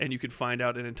look at and you could find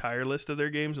out an entire list of their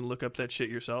games and look up that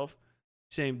shit yourself.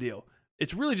 Same deal.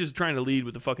 It's really just trying to lead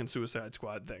with the fucking Suicide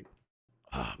Squad thing.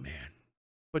 Oh, man.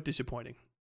 But disappointing.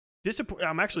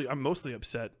 I'm mostly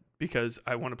upset because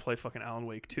I want to play fucking Alan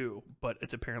Wake 2, but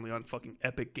it's apparently on fucking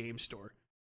Epic Game Store,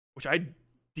 which I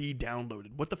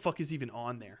de-downloaded. What the fuck is even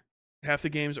on there? Half the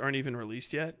games aren't even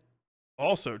released yet.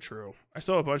 Also true. I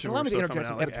saw a bunch of them still coming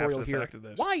out like after the fact of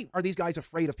this. Why are these guys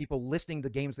afraid of people listing the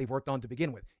games they've worked on to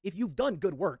begin with? If you've done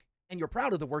good work and you're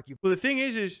proud of the work you've Well, the thing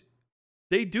is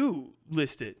they do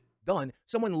list it. Done.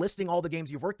 Someone listing all the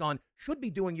games you've worked on should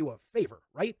be doing you a favor,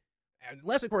 right?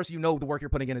 Unless, of course, you know the work you're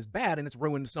putting in is bad and it's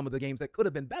ruined some of the games that could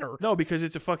have been better. No, because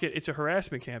it's a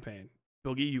harassment campaign.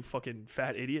 Boogie, you fucking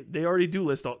fat idiot. They already do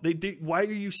list all. Why are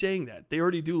you saying that? They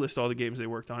already do list all the games they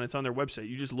worked on. It's on their website.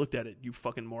 You just looked at it, you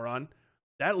fucking moron.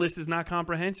 That list is not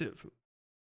comprehensive.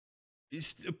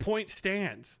 The point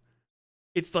stands.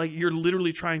 It's like you're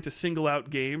literally trying to single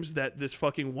out games that this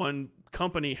fucking one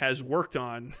company has worked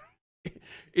on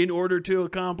in order to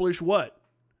accomplish what?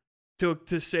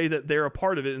 To say that they're a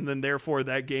part of it and then therefore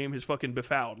that game is fucking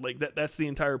befouled. Like that's the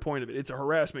entire point of it. It's a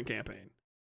harassment campaign.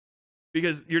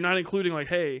 Because you're not including, like,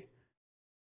 hey,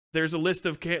 there's a list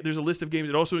of games.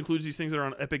 It also includes these things that are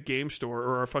on Epic Game Store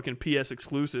or are fucking PS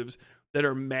exclusives that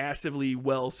are massively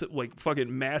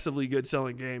fucking massively good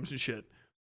selling games and shit.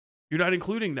 You're not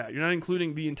including that. You're not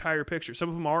including the entire picture. Some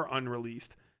of them are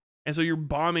unreleased. And so you're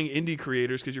bombing indie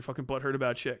creators because you're fucking butthurt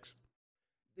about chicks.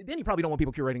 Then you probably don't want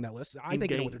people curating that list. I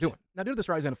think you know what they're doing. Now, due to this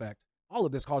Ryzen effect, all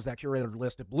of this caused that curated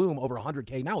list to bloom over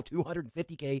 100K, now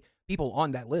 250K people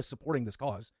on that list supporting this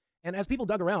cause. And as people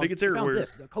dug around, they found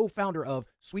this, the co-founder of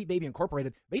Sweet Baby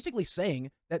Incorporated, basically saying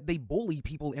that they bully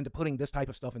people into putting this type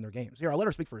of stuff in their games. Here, I'll let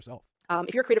her speak for herself.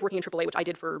 If you're a creative working in AAA, which I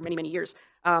did for many, many years,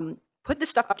 put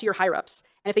this stuff up to your higher-ups.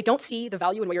 And if they don't see the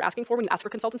value in what you're asking for when you ask for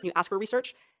consultants, when you ask for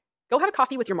research, go have a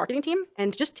coffee with your marketing team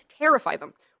and just terrify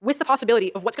them with the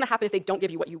possibility of what's going to happen if they don't give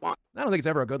you what you want. I don't think it's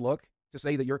ever a good look to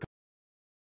say that you're...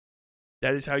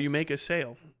 That is how you make a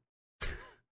sale.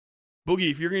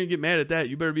 Boogie, if you're going to get mad at that,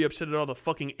 you better be upset at all the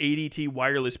fucking ADT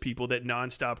wireless people that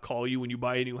nonstop call you when you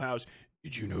buy a new house.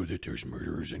 Did you know that there's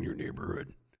murderers in your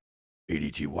neighborhood?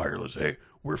 ADT wireless. Hey,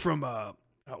 we're from,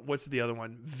 what's the other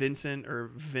one? Vincent or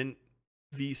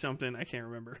V something? I can't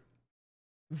remember.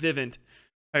 Vivint.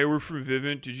 Hey, we're from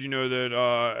Vivint. Did you know that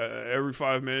every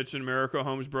 5 minutes in America,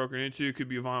 homes broken into could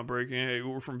be a violent break-in? Hey,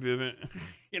 we're from Vivint.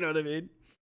 You know what I mean?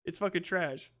 It's fucking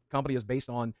trash. Company is based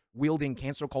on wielding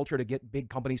cancel culture to get big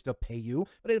companies to pay you.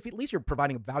 But if at least you're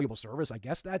providing a valuable service, I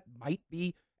guess that might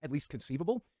be at least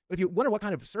conceivable. But if you wonder what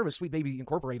kind of service Sweet Baby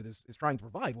Incorporated is trying to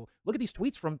provide, well, look at these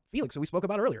tweets from Felix that we spoke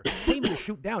about earlier. Came to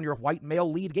shoot down your white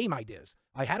male lead game ideas.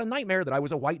 I had a nightmare that I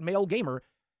was a white male gamer.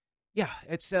 Yeah,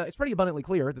 it's pretty abundantly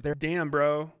clear that they're... Damn,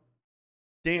 bro.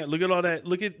 Damn, look at all that.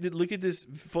 Look at this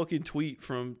fucking tweet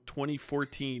from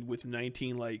 2014 with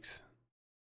 19 likes.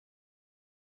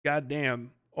 God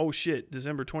damn. Oh shit,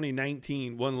 December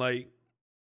 2019, 1 like.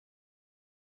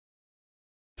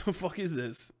 The fuck is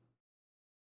this?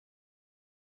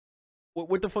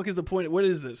 What the fuck is the point? What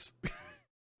is this?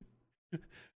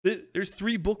 There's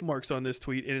 3 bookmarks on this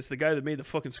tweet, and it's the guy that made the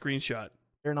fucking screenshot.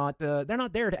 They're not there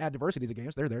to add diversity to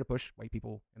games. They're there to push white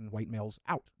people and white males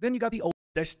out. Then you got the old...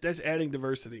 That's adding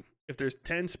diversity. If there's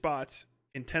 10 spots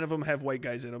and 10 of them have white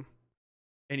guys in them,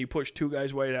 and you push 2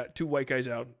 white guys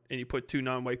out, and you put 2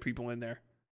 non-white people in there,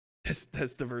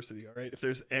 that's diversity, all right? If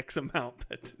there's X amount,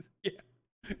 yeah,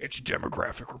 it's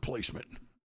demographic replacement.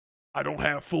 I don't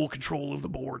have full control of the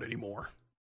board anymore.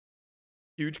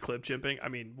 huge clip chimping. I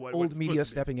mean, Old media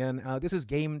stepping in. This is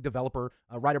game developer,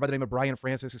 a writer by the name of Brian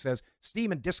Francis, who says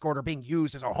Steam and Discord are being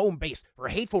used as a home base for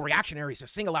hateful reactionaries to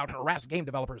single out and harass game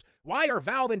developers. Why are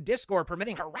Valve and Discord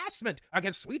permitting harassment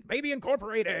against Sweet Baby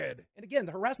Incorporated? And again,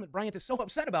 the harassment Bryant is so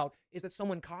upset about is that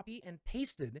someone copied and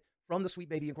pasted from the Sweet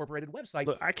Baby Incorporated website.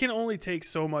 Look, I can only take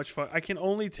so much. I can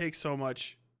only take so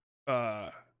much.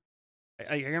 I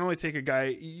can only take a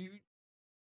guy.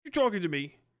 You're talking to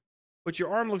me, but your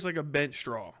arm looks like a bent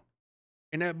straw,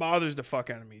 and that bothers the fuck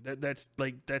out of me. That's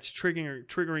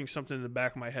triggering something in the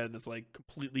back of my head that's like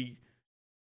completely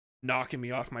knocking me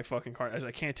off my fucking car, as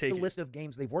I can't take the it. list of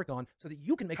games they've worked on so that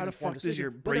you can make How an the informed fuck does your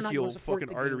decision whether or not you brachial will support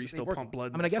fucking the artery games still they've worked pump on.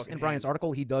 blood? I mean, I guess in Brian's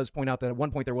article, he does point out that at one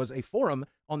point there was a forum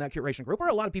on that curation group where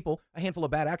a lot of people, a handful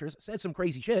of bad actors, said some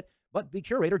crazy shit, but the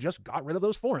curator just got rid of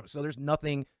those forums. So there's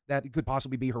nothing that could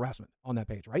possibly be harassment on that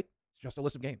page, right? It's just a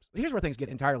list of games. But here's where things get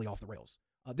entirely off the rails.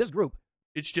 This group.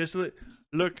 It's just,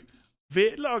 look,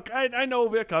 I know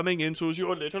we're coming into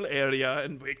your little area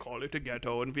and we call it a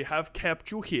ghetto and we have kept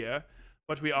you here,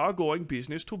 but we are going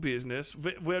business to business.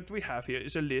 What we have here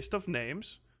is a list of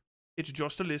names. It's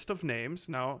just a list of names.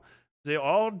 Now, they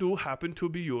all do happen to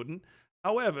be Juden.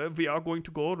 However, we are going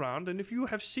to go around, and if you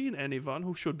have seen anyone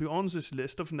who should be on this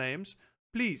list of names,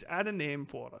 please add a name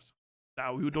for us.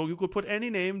 Now, you could put any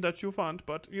name that you want,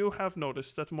 but you have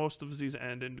noticed that most of these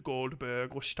end in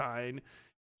Goldberg or Stein.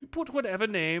 You put whatever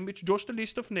name. It's just a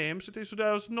list of names.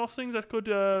 There's nothing that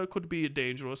could be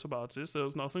dangerous about this.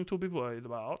 There's nothing to be worried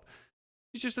about.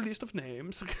 It's just a list of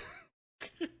names.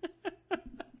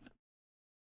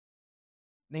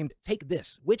 Named Take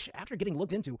This, which, after getting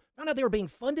looked into, found out they were being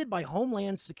funded by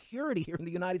Homeland Security here in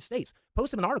the United States.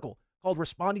 Posted an article called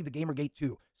Responding to Gamergate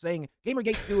 2, saying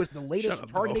Gamergate 2 is the latest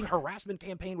targeting harassment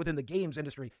campaign within the games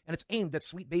industry, and it's aimed at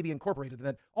Sweet Baby Incorporated, and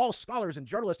that all scholars and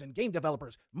journalists and game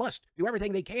developers must do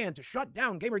everything they can to shut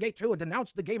down Gamergate 2 and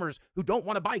denounce the gamers who don't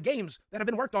want to buy games that have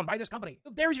been worked on by this company.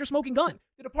 There's your smoking gun.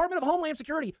 The Department of Homeland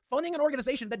Security funding an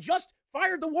organization that just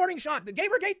fired the warning shot that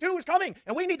Gamergate 2 is coming,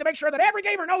 and we need to make sure that every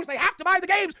gamer knows they have to buy the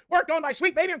games worked on by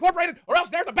Sweet Baby Incorporated, or else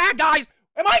they're the bad guys.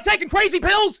 Am I taking crazy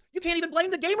pills? You can't even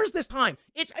blame the gamers this time.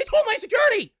 It's Homeland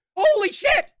Security. Holy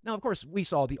shit! Now, of course, we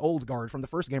saw the old guard from the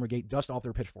first Gamergate dust off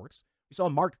their pitchforks. We saw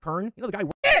Mark Kern, the guy.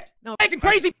 Shit! Now, taking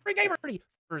crazy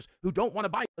gamers who don't want to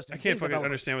buy. I can't fucking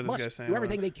understand what this guy's saying. Do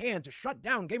everything they can to shut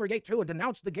down Gamergate 2 and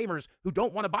denounce the gamers who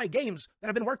don't want to buy games that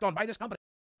have been worked on by this company.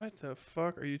 What the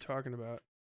fuck are you talking about?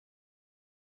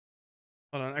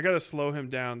 Hold on, I gotta slow him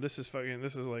down. This is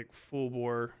like full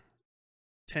bore.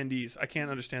 Tendies. I can't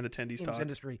understand the tendies talk.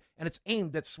 Industry, and it's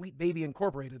aimed at Sweet Baby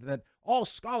Incorporated, that all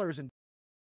scholars and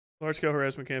large-scale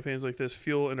harassment campaigns like this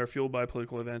are fueled by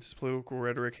political events. As political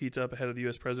rhetoric heats up ahead of the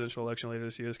U.S. presidential election later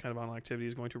this year, this kind of online activity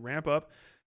is going to ramp up,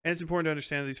 and it's important to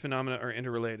understand that these phenomena are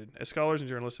interrelated. As scholars and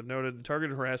journalists have noted, the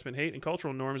targeted harassment, hate, and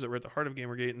cultural norms that were at the heart of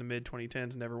Gamergate in the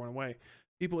mid-2010s never went away.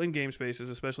 People in game spaces,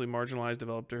 especially marginalized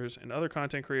developers and other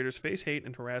content creators, face hate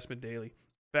and harassment daily.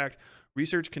 In fact,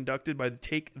 research conducted by the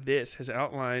Take This has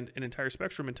outlined an entire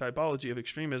spectrum and typology of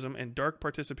extremism and dark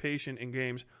participation in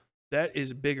games that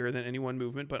is bigger than any one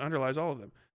movement, but underlies all of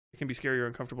them. It can be scary or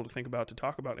uncomfortable to think about, to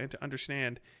talk about, and to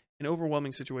understand. In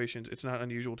overwhelming situations, it's not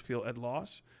unusual to feel at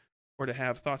loss or to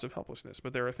have thoughts of helplessness,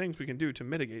 but there are things we can do to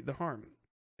mitigate the harm.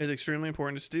 It is extremely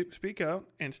important to speak out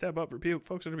and step up for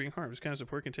folks that are being harmed. This kind of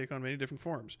support can take on many different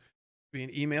forms. Be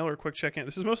an email or a quick check-in.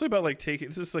 This is mostly about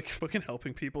this is like fucking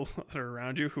helping people that are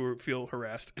around you who feel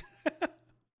harassed.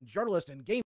 Journalist and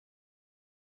game.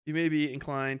 You may be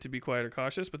inclined to be quiet or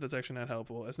cautious, but that's actually not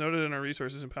helpful. As noted in our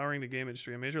resources empowering the game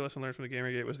industry, a major lesson learned from the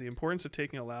Gamergate was the importance of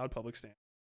taking a loud public stand.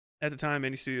 At the time,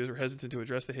 many studios were hesitant to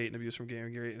address the hate and abuse from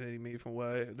Gamergate in any meaningful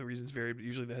way. The reasons varied, but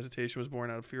usually the hesitation was born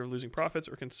out of fear of losing profits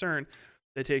or concern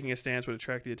that taking a stance would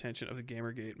attract the attention of the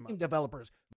Gamergate mob.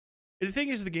 Developers. The thing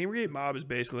is, the Gamergate mob is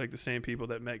basically like the same people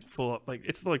that make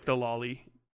it's like the lolly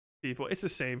people. It's the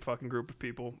same fucking group of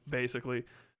people, basically.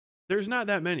 There's not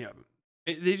that many of them.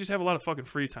 They just have a lot of fucking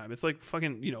free time. It's like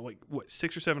fucking, like what,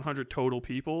 600 or 700 total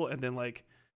people, and then like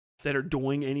that are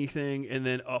doing anything, and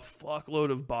then a fuckload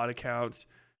of bot accounts,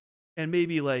 and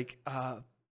maybe like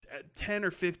 10 or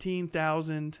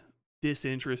 15,000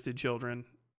 disinterested children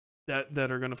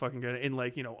that are gonna fucking get it, and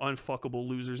like unfuckable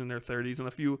losers in their 30s, and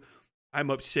a few I'm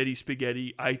upsetty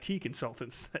spaghetti IT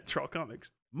consultants that draw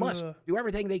comics. Must do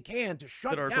everything they can to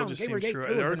shut down Gamergate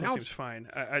 2. The article seems fine.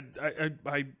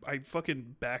 I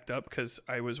fucking backed up because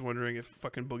I was wondering if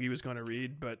fucking Boogie was going to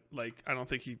read, but like I don't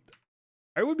think he.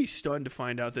 I would be stunned to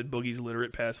find out that Boogie's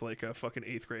literate past like a fucking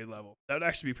 8th grade level. That would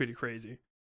actually be pretty crazy.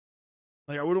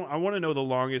 Like I want to know the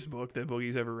longest book that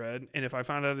Boogie's ever read, and if I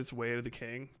found out it's Way of the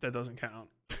King, that doesn't count.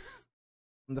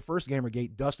 from the first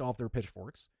Gamergate dust off their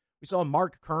pitchforks. We saw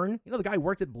Mark Kern, you know, the guy who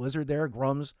worked at Blizzard there,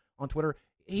 Grums on Twitter.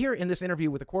 Here in this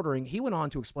interview with the Quartering, he went on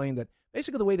to explain that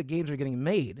basically the way the games are getting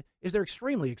made is they're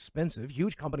extremely expensive.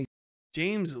 Huge companies.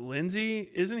 James Lindsay,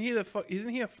 isn't he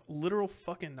a literal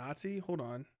fucking Nazi? Hold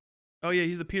on. Oh yeah,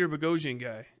 he's the Peter Boghossian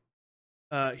guy.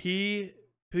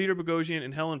 Peter Boghossian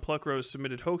and Helen Pluckrose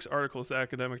submitted hoax articles to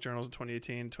academic journals in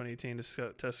 2018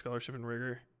 to test scholarship and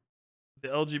rigor. The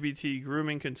LGBT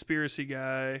grooming conspiracy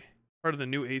guy, part of the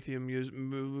new atheism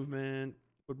movement,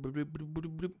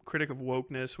 critic of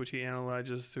wokeness, which he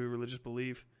analyzes to religious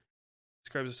belief,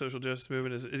 describes the social justice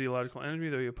movement as ideological enemy,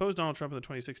 though he opposed Donald Trump in the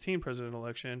 2016 presidential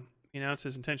election. He announced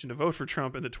his intention to vote for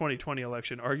Trump in the 2020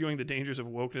 election, arguing the dangers of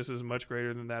wokeness is much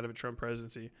greater than that of a Trump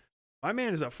presidency. My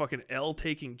man is a fucking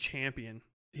L-taking champion.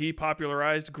 He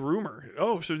popularized groomer.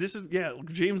 Oh, so this is, yeah,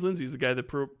 James Lindsay's the guy that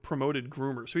promoted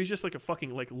groomer. So he's just like a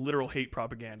fucking, like, literal hate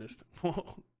propagandist.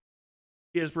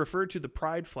 He has referred to the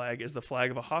pride flag as the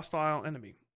flag of a hostile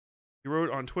enemy. He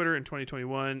wrote on Twitter in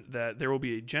 2021 that there will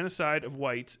be a genocide of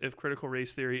whites if critical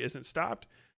race theory isn't stopped.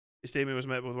 His statement was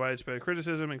met with widespread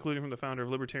criticism, including from the founder of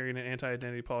libertarian and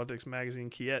anti-identity politics magazine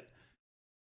Kiet.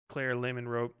 Claire Lehman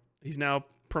wrote, he's now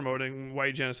promoting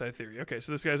white genocide theory. Okay,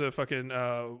 so this guy's a fucking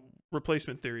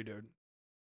replacement theory dude.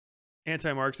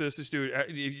 Anti-Marxist,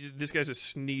 this guy's a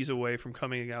sneeze away from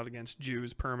coming out against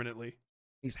Jews permanently.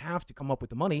 These have to come up with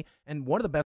the money, and one of the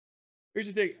best.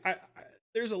 Here's the thing,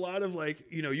 there's a lot of, like,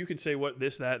 you know, you can say what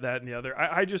this, that, and the other.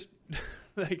 I just,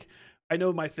 like, I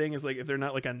know my thing is, like, if they're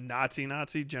not like a Nazi,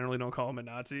 generally don't call them a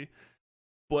Nazi.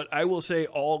 But I will say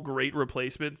all great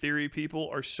replacement theory people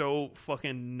are so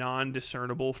fucking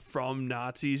non-discernible from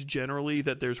Nazis generally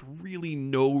that there's really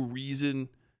no reason,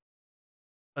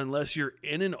 unless you're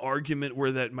in an argument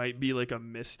where that might be like a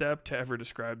misstep, to ever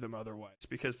describe them otherwise,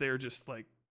 because they're just like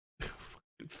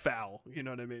foul. You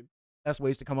know what I mean? Best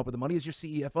ways to come up with the money is your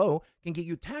CFO can get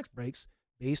you tax breaks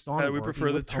based on. We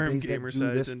prefer the term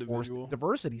gamer-sized individual.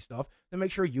 Diversity stuff to make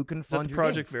sure you can fund your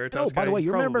Project game. Veritas. Oh, by the way,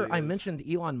 you remember I mentioned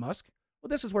Elon Musk? Well,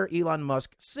 this is where Elon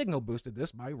Musk signal boosted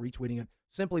this by retweeting it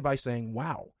simply by saying,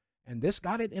 wow. And this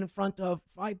got it in front of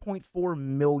 5.4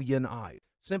 million eyes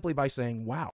simply by saying,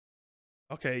 wow.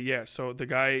 Okay, yeah. So the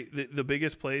guy, the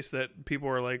biggest place that people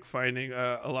are like finding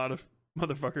a lot of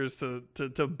motherfuckers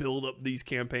to build up these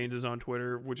campaigns is on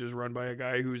Twitter, which is run by a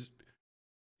guy who's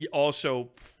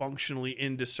also functionally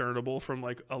indiscernible from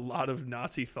like a lot of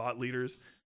Nazi thought leaders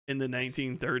in the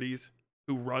 1930s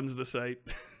who runs the site.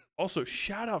 Also,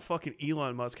 shout out fucking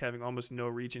Elon Musk having almost no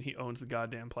reach, and he owns the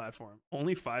goddamn platform.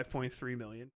 Only 5.3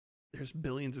 million. There's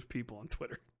billions of people on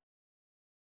Twitter.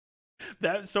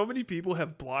 That so many people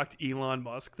have blocked Elon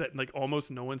Musk that like almost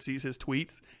no one sees his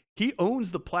tweets. He owns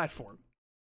the platform.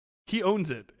 He owns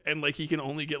it, and like he can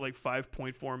only get like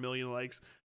 5.4 million likes.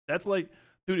 That's like,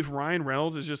 dude, if Ryan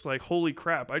Reynolds is just like, holy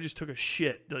crap, I just took a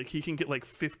shit, like he can get like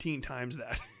 15 times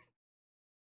that.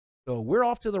 So we're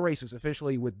off to the races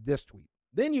officially with this tweet.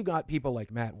 Then you got people like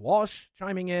Matt Walsh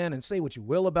chiming in, and say what you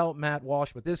will about Matt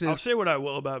Walsh, but this is... I'll say what I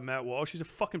will about Matt Walsh. He's a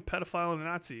fucking pedophile and a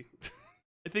Nazi.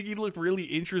 I think he'd look really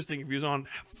interesting if he was on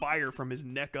fire from his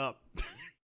neck up.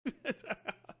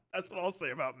 That's what I'll say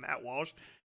about Matt Walsh.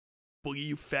 Boogie,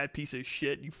 you fat piece of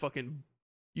shit. You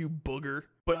booger.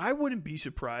 But I wouldn't be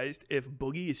surprised if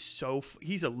Boogie is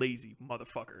he's a lazy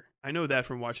motherfucker. I know that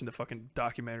from watching the fucking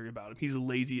documentary about him. He's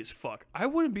lazy as fuck. I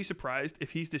wouldn't be surprised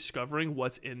if he's discovering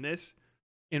what's in this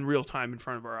in real time in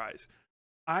front of our eyes.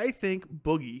 I think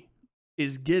Boogie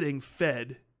is getting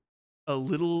fed a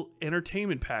little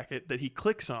entertainment packet that he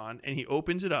clicks on, and he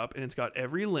opens it up, and it's got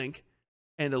every link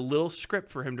and a little script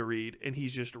for him to read, and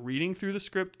he's just reading through the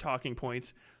script talking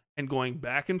points and going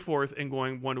back and forth and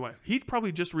going one to one. He'd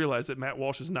probably just realized that Matt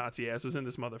Walsh's Nazi ass is in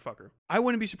this motherfucker. I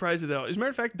wouldn't be surprised at that. As a matter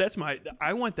of fact,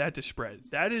 I want that to spread.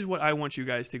 That is what I want you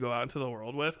guys to go out into the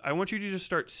world with. I want you to just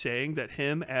start saying that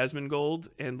him, Asmongold,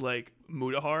 and like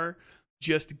Mudahar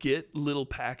just get little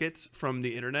packets from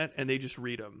the internet and they just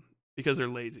read them because they're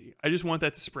lazy. I just want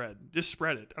that to spread. Just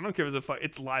spread it. I don't give a fuck.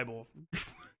 It's libel.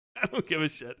 I don't give a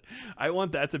shit. I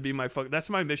want that to be my that's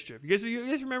my mischief. You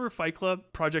guys remember Fight Club,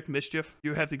 Project Mischief?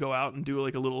 You have to go out and do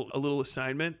like a little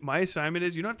assignment. My assignment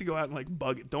is you don't have to go out and like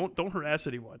bug it. Don't harass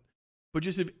anyone. But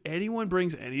just if anyone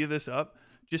brings any of this up,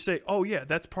 just say, "Oh yeah,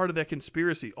 that's part of that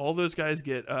conspiracy." All those guys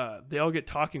get they all get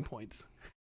talking points.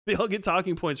 They all get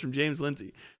talking points from James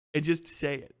Lindsay. And just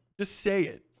say it. Just say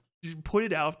it. Just put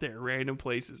it out there, random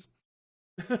places.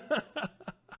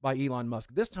 By Elon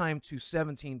Musk. This time to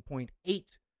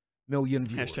 17.8 million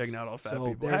viewers. Hashtag not all fat so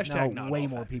people. There's Hashtag now not way all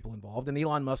more fat. people involved. And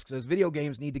Elon Musk says video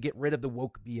games need to get rid of the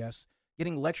woke BS.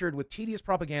 Getting lectured with tedious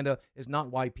propaganda is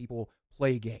not why people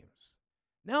play games.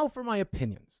 Now for my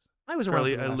opinions. I was around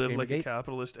Charlie, for the I last live like a Gamergate,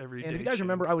 capitalist every day. and if you guys Shane.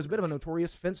 remember, I was a bit of a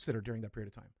notorious fence sitter during that period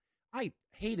of time. I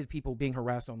hated people being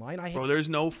harassed online. Bro, there's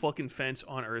no fucking fence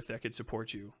on earth that could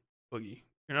support you, Boogie.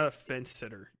 You're not a fence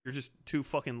sitter. You're just too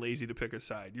fucking lazy to pick a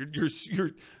side.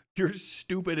 You're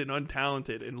stupid and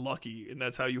untalented and lucky, and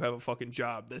that's how you have a fucking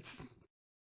job. That's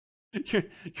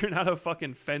you're not a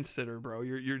fucking fence sitter, bro.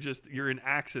 You're an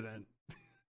accident.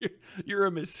 You're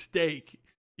a mistake.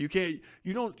 You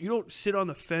don't sit on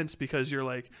the fence because you're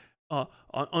like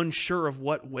unsure of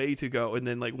what way to go, and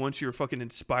then like once you're fucking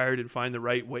inspired and find the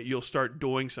right way, you'll start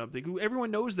doing something.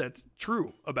 Everyone knows that's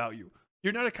true about you.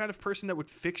 You're not a kind of person that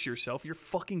would fix yourself. You're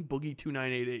fucking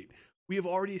Boogie2988. We have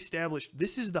already established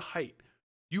this is the height.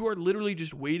 You are literally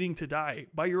just waiting to die,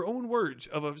 by your own words,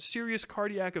 of a serious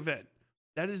cardiac event.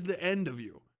 That is the end of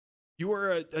you. You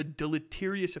are a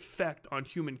deleterious effect on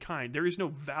humankind. There is no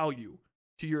value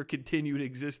to your continued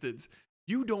existence.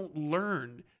 You don't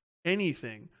learn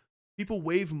anything. People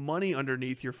wave money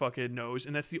underneath your fucking nose,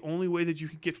 and that's the only way that you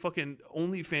can get fucking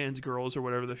OnlyFans girls or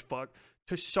whatever the fuck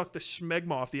to suck the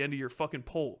smegma off the end of your fucking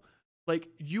pole. Like,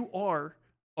 you are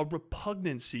a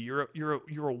repugnancy. You're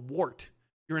a wart.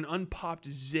 You're an unpopped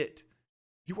zit.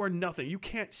 You are nothing. You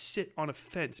can't sit on a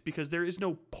fence because there's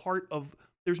no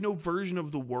version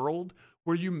of the world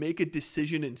where you make a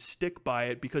decision and stick by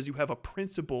it because you have a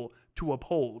principle to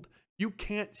uphold. You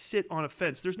can't sit on a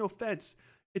fence. There's no fence.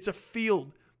 It's a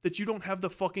field that you don't have the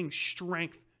fucking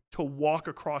strength to walk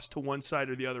across to one side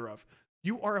or the other of.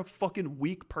 You are a fucking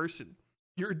weak person.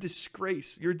 You're a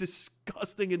disgrace. You're a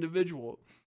disgusting individual.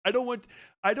 I don't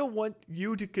want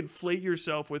you to conflate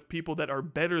yourself with people that are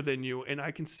better than you, and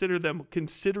I consider them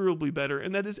considerably better,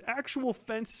 and that is actual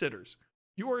fence sitters.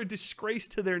 You are a disgrace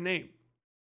to their name.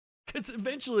 Because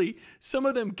eventually, some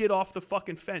of them get off the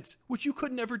fucking fence, which you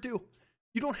could never do.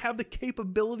 You don't have the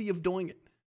capability of doing it.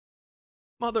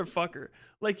 Motherfucker,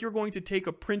 like you're going to take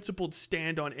a principled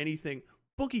stand on anything.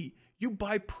 Boogie, you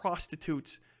buy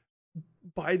prostitutes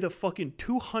by the fucking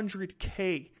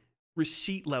 200K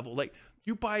receipt level. Like,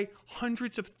 you buy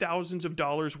hundreds of thousands of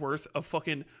dollars worth of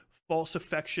fucking false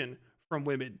affection from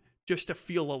women just to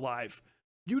feel alive.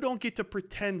 You don't get to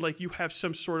pretend like you have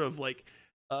some sort of like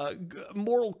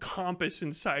moral compass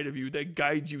inside of you that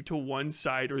guides you to one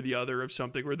side or the other of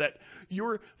something, or that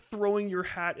you're throwing your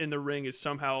hat in the ring is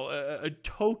somehow a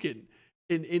token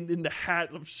in the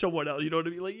hat of someone else. You know what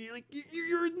I mean? Like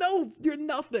you're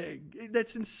nothing.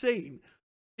 That's insane.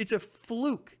 It's a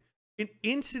fluke. An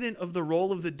incident of the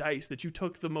roll of the dice that you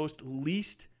took the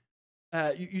least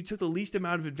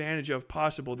amount of advantage of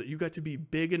possible, that you got to be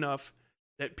big enough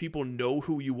that people know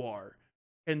who you are.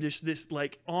 And this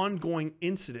like ongoing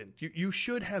incident. You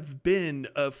should have been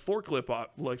a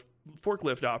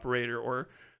forklift operator, or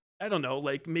I don't know,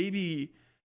 like maybe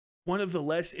one of the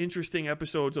less interesting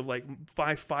episodes of like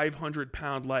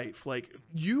 500-pound life. Like,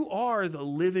 you are the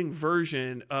living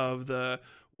version of the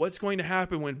what's going to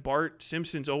happen when Bart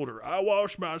Simpson's older. I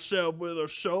wash myself with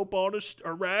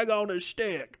a rag on a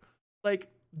stick.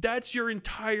 Like, that's your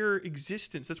entire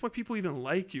existence. That's why people even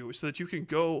like you, so that you can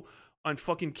go on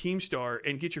fucking Keemstar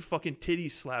and get your fucking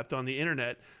titties slapped on the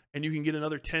internet, and you can get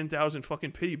another 10,000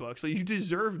 fucking pity bucks. Like, you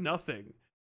deserve nothing.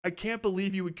 I can't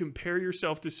believe you would compare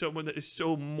yourself to someone that is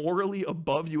so morally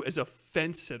above you as a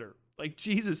fence sitter. Like,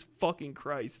 Jesus fucking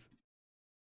Christ.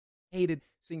 Hated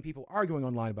seeing people arguing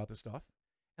online about this stuff.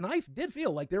 And I did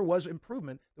feel like there was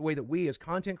improvement the way that we as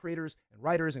content creators and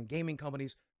writers and gaming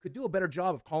companies could do a better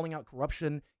job of calling out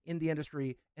corruption in the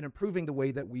industry and improving the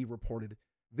way that we reported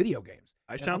video games.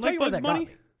 I sound like Bugs Bunny?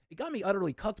 It got me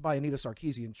utterly cucked by Anita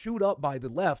Sarkeesian, chewed up by the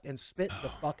left, and spit the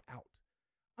fuck out.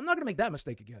 I'm not going to make that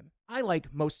mistake again. I,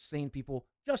 like most sane people,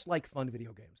 just like fun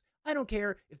video games. I don't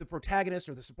care if the protagonist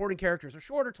or the supporting characters are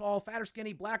short or tall, fat or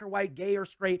skinny, black or white, gay or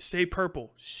straight. Say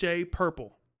purple. Say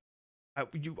purple.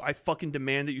 I fucking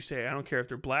demand that you say it. I don't care if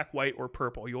they're black, white, or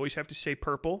purple. You always have to say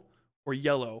purple or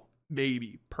yellow.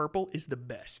 Maybe. Purple is the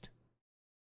best.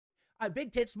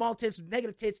 Big tits, small tits,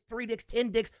 negative tits, 3 dicks,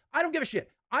 10 dicks. I don't give a shit.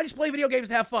 I just play video games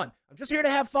to have fun. I'm just here to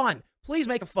have fun. Please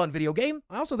make a fun video game.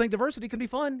 I also think diversity can be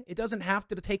fun. It doesn't have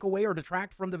to take away or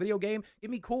detract from the video game. Give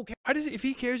me cool characters. If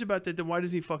he cares about that, then why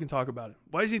does he fucking talk about it?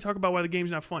 Why does he talk about why the game's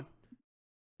not fun?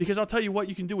 Because I'll tell you what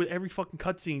you can do with every fucking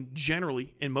cutscene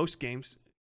generally in most games.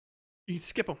 You can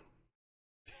skip them.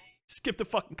 Skip the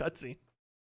fucking cutscene.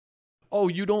 Oh,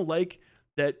 you don't like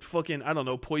that fucking, I don't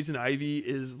know, Poison Ivy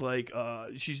is like,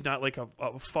 she's not like a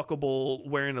fuckable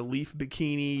wearing a leaf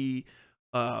bikini,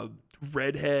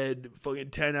 redhead,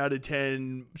 fucking 10 out of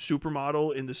 10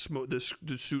 supermodel in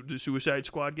the Suicide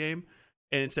Squad game,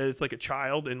 and instead it's like a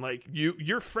child, and like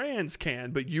your fans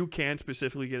can, but you can't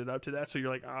specifically get it up to that. So you're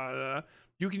like,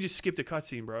 You can just skip the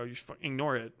cutscene, bro. You just fucking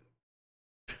ignore it.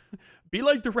 Be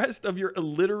like the rest of your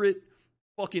illiterate,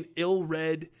 fucking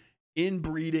ill-read,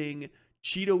 inbreeding,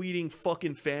 Cheeto-eating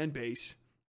fucking fan base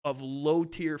of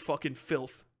low-tier fucking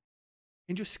filth.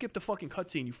 And just skip the fucking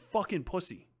cutscene, you fucking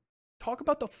pussy. Talk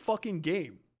about the fucking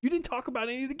game. You didn't talk about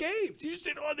any of the games. You just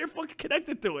said, oh, they're fucking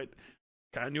connected to it.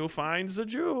 Kanye finds a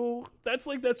Jew. That's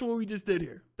what we just did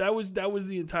here. That was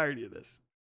the entirety of this.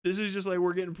 This is just like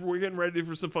we're getting ready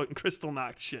for some fucking Crystal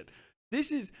Knox shit.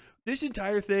 This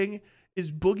entire thing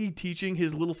is Boogie teaching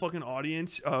his little fucking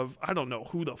audience of I don't know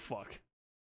who the fuck.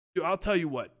 Dude, I'll tell you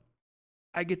what.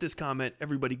 I get this comment.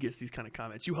 Everybody gets these kind of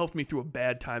comments. You helped me through a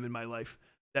bad time in my life.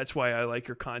 That's why I like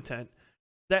your content.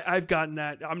 That I've gotten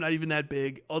that. I'm not even that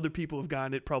big. Other people have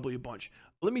gotten it, probably a bunch.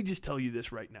 Let me just tell you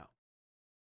this right now.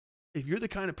 If you're the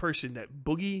kind of person that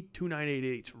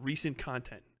Boogie2988's recent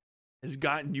content has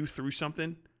gotten you through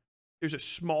something, there's a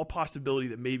small possibility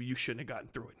that maybe you shouldn't have gotten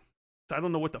through it. So I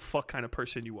don't know what the fuck kind of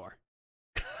person you are.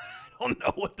 I don't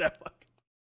know what that fuck.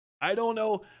 I don't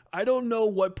know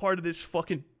what part of this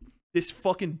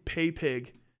fucking pay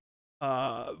pig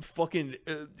fucking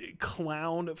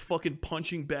clown fucking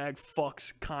punching bag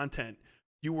fucks content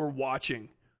you were watching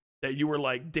that you were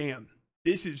like, damn,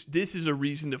 this is a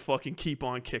reason to fucking keep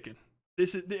on kicking.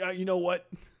 This is, you know what?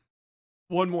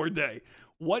 One more day.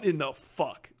 What in the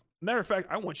fuck? Matter of fact,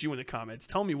 I want you in the comments.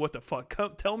 Tell me what the fuck.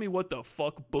 Tell me what the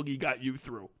fuck Boogie got you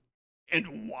through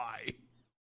and why.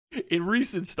 In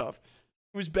recent stuff,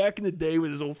 it was back in the day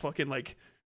with his old fucking like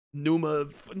Numa.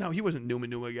 No, he wasn't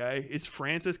Numa guy. It's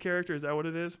Francis character. Is that what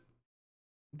it is?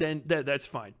 Then that's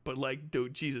fine. But like,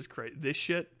 dude, Jesus Christ, this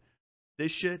shit,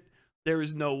 there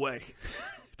is no way.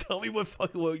 Tell me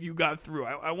what you got through.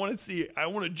 I want to see it. I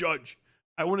want to judge.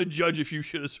 I want to judge if you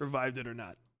should have survived it or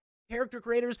not. Character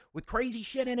creators with crazy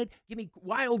shit in it. Give me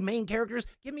wild main characters.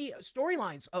 Give me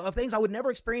storylines of things I would never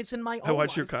experience in my own life. I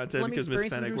watch your content because Miss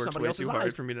Fennec works way too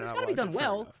hard for me to not watch it. It's got to be done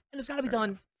well, and it's got to be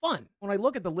done fun. When I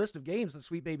look at the list of games that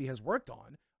Sweet Baby has worked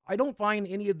on, I don't find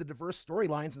any of the diverse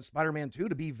storylines in Spider-Man 2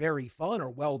 to be very fun or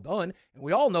well done, and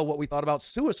we all know what we thought about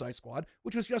Suicide Squad,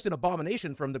 which was just an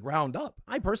abomination from the ground up.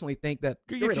 I personally think that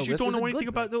you don't know anything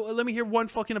about. Let me hear one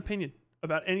fucking opinion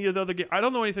about any of the other games. I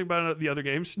don't know anything about the other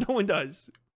games. No one does.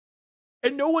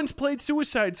 And no one's played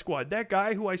Suicide Squad. That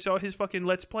guy who I saw his fucking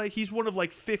Let's Play, he's one of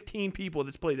like 15 people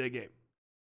that's played that game.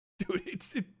 Dude,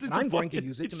 it's I'm going to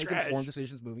use it to make informed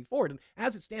decisions moving forward. And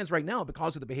as it stands right now,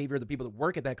 because of the behavior of the people that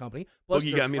work at that company, plus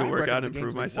Boogie got me to work out and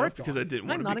improve myself because I didn't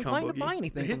want to become Boogie. I'm not inclined to buy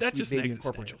anything. That's just an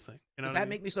existential thing. Does that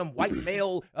make me some white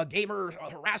male gamer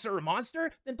harasser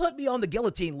monster? Then put me on the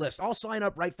guillotine list. I'll sign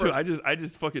up right first. Dude, I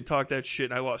just fucking talked that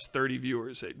shit and I lost 30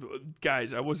 viewers. Hey,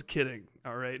 guys, I was kidding.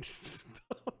 All right.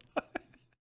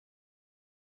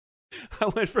 I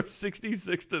went from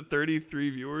 66 to 33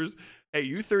 viewers. Hey,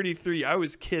 you 33. I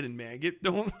was kidding, man.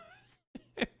 Don't.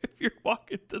 If you're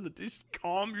walking to just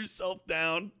calm yourself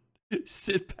down.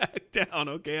 Sit back down,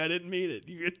 okay? I didn't mean it.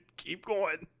 You keep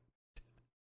going.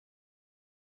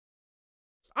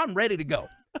 I'm ready to go.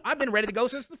 I've been ready to go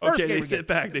since the first game. Okay, they sit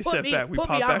back. They sit back. We pop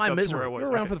back up to where I was.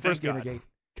 You're around for the first Gamergate.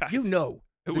 You know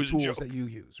the tools that you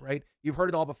use, right? You've heard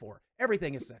it all before.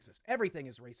 Everything is sexist. Everything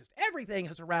is racist. Everything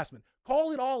is harassment.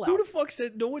 Call it all out. Who the fuck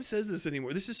said? No one says this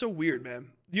anymore. This is so weird, man.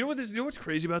 You know what's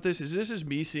crazy about this is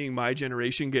me seeing my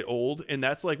generation get old, and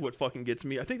that's like what fucking gets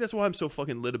me. I think that's why I'm so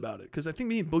fucking lit about it, because I think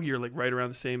me and Boogie are like right around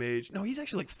the same age. No, he's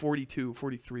actually like 42,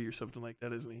 43 or something like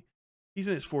that, isn't he? He's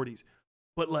in his 40s.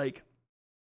 But like,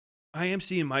 I am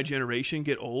seeing my generation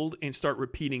get old and start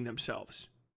repeating themselves,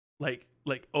 like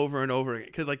over and over again.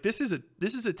 Because like this is a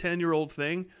 10-year-old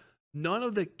thing. None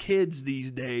of the kids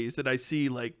these days that I see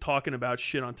like talking about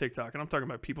shit on TikTok, and I'm talking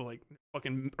about people like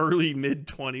fucking early mid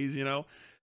 20s, you know,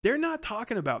 they're not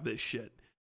talking about this shit.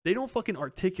 They don't fucking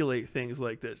articulate things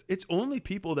like this. It's only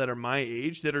people that are my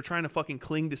age that are trying to fucking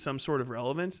cling to some sort of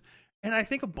relevance. And I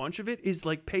think a bunch of it is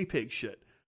like pay pig shit.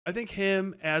 I think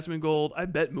him, Asmongold, I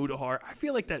bet Mudahar. I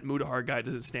feel like that Mudahar guy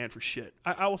doesn't stand for shit.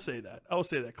 I will say that. I will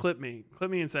say that. Clip me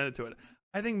and send it to it.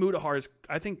 I think Mudahar is.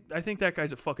 I think that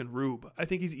guy's a fucking rube. I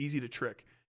think he's easy to trick.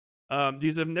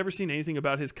 Because I've never seen anything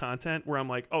about his content where I'm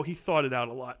like, oh, he thought it out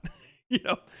a lot. You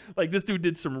know, like this dude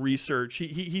did some research.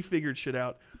 He figured shit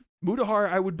out. Mudahar,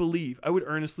 I would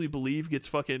earnestly believe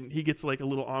he gets like a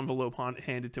little envelope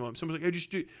handed to him. Someone's like,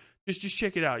 hey, just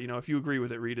check it out. You know, if you agree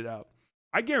with it, read it out.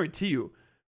 I guarantee you,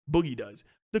 Boogie does.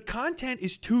 The content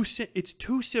is too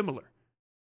similar.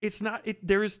 It's not,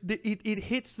 it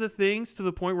hits the things to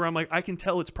the point where I'm like, I can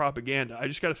tell it's propaganda. I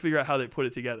just got to figure out how they put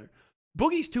it together.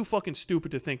 Boogie's too fucking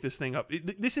stupid to think this thing up.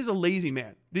 This is a lazy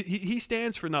man. He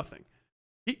stands for nothing.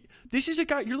 This is a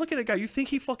guy, you're looking at a guy, you think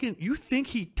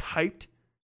he typed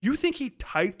You think he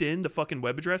typed in the fucking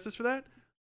web addresses for that?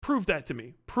 Prove that to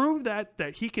me. Prove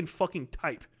that he can fucking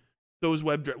type those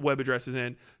web addresses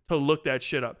in to look that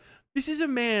shit up. This is a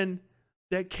man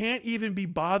that can't even be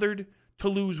bothered to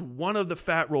lose one of the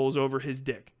fat rolls over his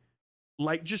dick.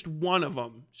 Like just one of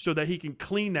them, so that he can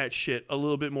clean that shit a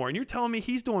little bit more. And you're telling me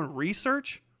he's doing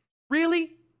research?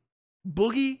 Really?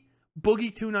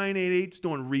 Boogie2988 is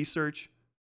doing research.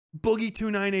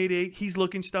 Boogie2988, he's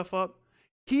looking stuff up.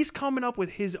 He's coming up with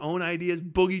his own ideas.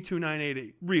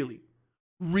 Boogie2988, really?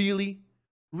 Really?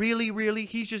 Really, really?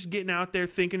 He's just getting out there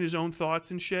thinking his own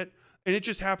thoughts and shit. And it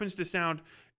just happens to sound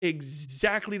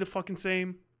exactly the fucking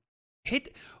same.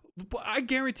 I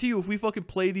guarantee you, if we fucking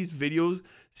play these videos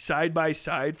side by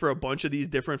side for a bunch of these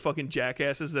different fucking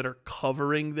jackasses that are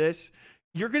covering this,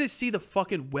 you're going to see the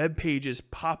fucking web pages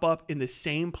pop up in the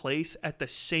same place at the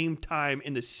same time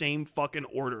in the same fucking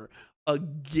order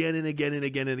again and again and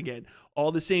again and again.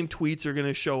 All the same tweets are going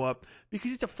to show up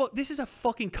because this is a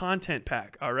fucking content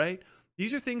pack, all right?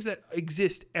 These are things that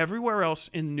exist everywhere else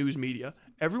in news media.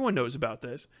 Everyone knows about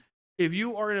this. If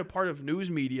you are in a part of news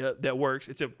media that works,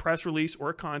 it's a press release or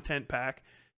a content pack.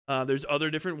 There's other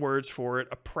different words for it,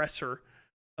 a presser.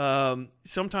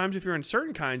 Sometimes if you're in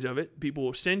certain kinds of it, people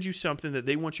will send you something that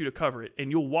they want you to cover it,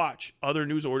 and you'll watch other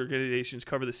news organizations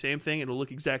cover the same thing, and it'll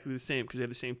look exactly the same because they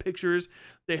have the same pictures,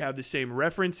 they have the same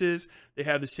references, they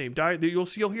have the same diet. You'll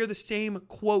hear the same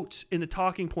quotes in the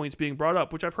talking points being brought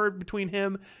up, which I've heard between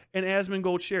him and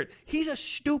Asmongold shared. He's a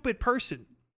stupid person.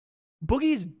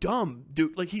 Boogie's dumb,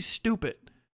 dude. Like, he's stupid.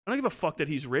 I don't give a fuck that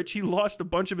he's rich. He lost a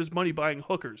bunch of his money buying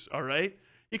hookers, all right?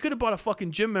 He could have bought a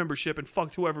fucking gym membership and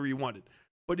fucked whoever he wanted.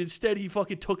 But instead, he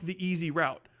fucking took the easy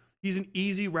route. He's an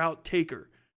easy route taker.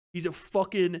 He's a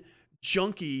fucking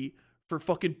junkie for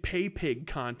fucking pay pig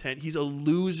content. He's a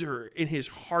loser in his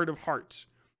heart of hearts.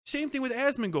 Same thing with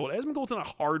Asmongold. Asmongold's not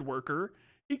a hard worker.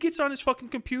 He gets on his fucking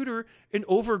computer and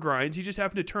overgrinds. He just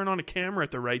happened to turn on a camera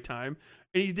at the right time.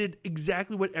 And he did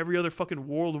exactly what every other fucking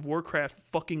World of Warcraft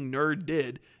fucking nerd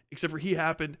did, except for he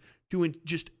happened to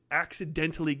just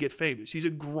accidentally get famous. He's a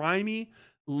grimy,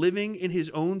 living in his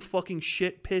own fucking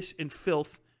shit, piss, and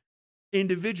filth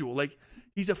individual. Like,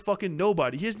 he's a fucking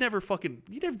nobody. He never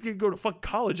did go to fucking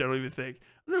college, I don't even think.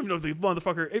 I don't even know if the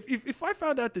motherfucker, if I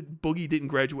found out that Boogie didn't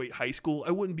graduate high school,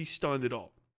 I wouldn't be stunned at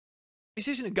all. This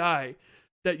isn't a guy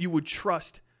that you would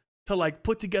trust to, like,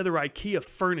 put together IKEA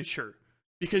furniture,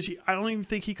 because I don't even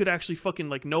think he could actually fucking,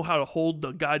 like, know how to hold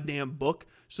the goddamn book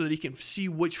so that he can see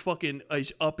which fucking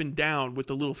is up and down with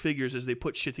the little figures as they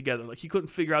put shit together. Like, he couldn't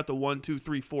figure out the 1, 2,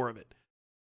 3, 4 of it.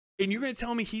 And you're going to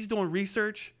tell me he's doing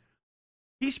research?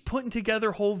 He's putting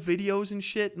together whole videos and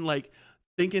shit and, like,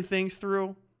 thinking things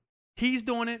through. He's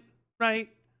doing it, right?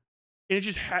 And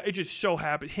it just so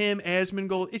happened. Him,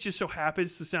 Asmongold, it just so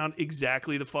happens to sound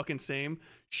exactly the fucking same.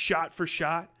 Shot for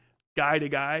shot, guy to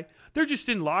guy. They're just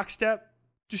in lockstep.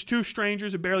 Just two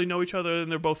strangers that barely know each other, and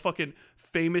they're both fucking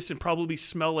famous and probably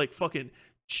smell like fucking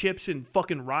chips and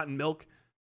fucking rotten milk.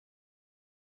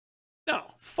 No,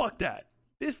 fuck that.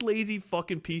 This lazy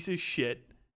fucking piece of shit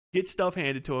gets stuff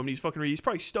handed to him, and he's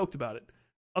probably stoked about it.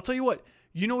 I'll tell you what.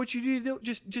 You know what you need to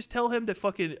do? Just tell him that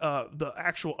fucking the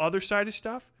actual other side of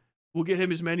stuff will get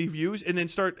him as many views, and then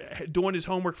start doing his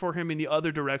homework for him in the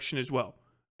other direction as well.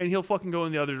 And he'll fucking go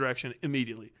in the other direction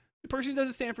immediately. The person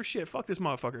doesn't stand for shit. Fuck this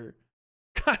motherfucker.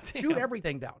 God damn. Shoot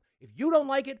everything down. If you don't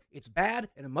like it, it's bad,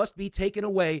 and it must be taken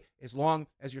away as long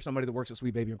as you're somebody that works at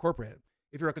Sweet Baby Incorporated.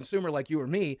 If you're a consumer like you or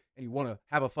me, and you want to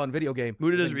have a fun video game,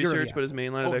 Muda does research, but his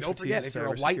main line of don't forget, if you're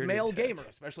a white male gamer,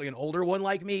 especially an older one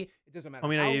like me, it doesn't matter. I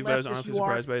mean, how I was honestly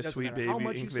surprised by his Sweet Baby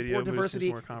Inc. video.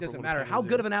 Diversity, it doesn't matter how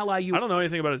good of an ally you. I don't know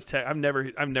anything about his tech. I've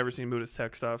never seen Muda's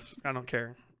tech stuff. I don't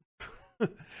care.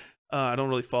 I don't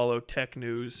really follow tech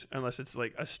news unless it's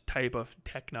like a type of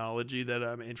technology that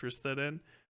I'm interested in.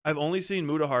 I've only seen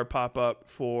Mudahar pop up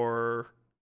for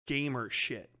gamer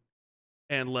shit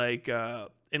and like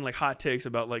hot takes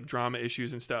about like drama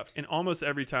issues and stuff. And almost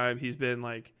every time he's been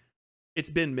like, it's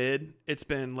been mid. It's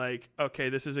been like, okay,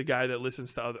 this is a guy that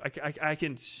listens to other. I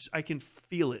can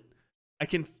feel it. I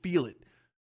can feel it.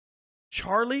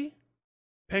 Charlie,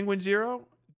 Penguin Zero,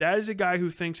 that is a guy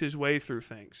who thinks his way through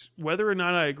things. Whether or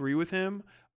not I agree with him,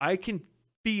 I can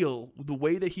feel the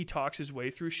way that he talks his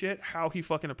way through shit, how he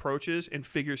fucking approaches and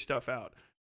figures stuff out.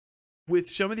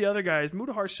 With some of the other guys,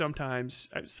 Mudahar sometimes,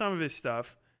 some of his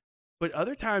stuff, but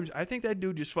other times, I think that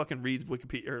dude just fucking reads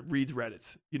Wikipedia or reads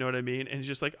Reddits. You know what I mean? And he's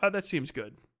just like, oh, that seems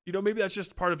good. You know, maybe that's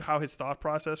just part of how his thought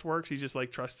process works. He just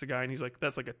like trusts the guy, and he's like,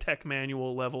 that's like a tech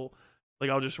manual level. Like,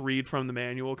 I'll just read from the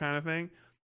manual kind of thing.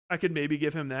 I could maybe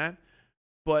give him that.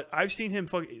 But I've seen him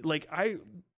fucking, like,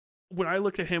 when I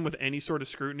look at him with any sort of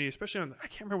scrutiny, especially on, I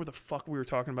can't remember what the fuck we were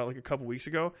talking about like a couple weeks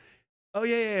ago. Oh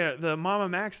yeah, the Mama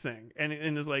Max thing, and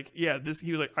is like, yeah, this.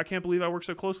 He was like, I can't believe I work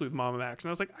so closely with Mama Max, and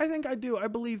I was like, I think I do. I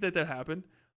believe that happened.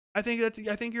 I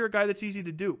think you're a guy that's easy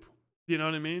to dupe. You know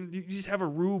what I mean? You just have a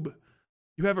rube.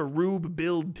 You have a rube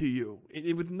build to you.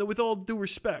 With all due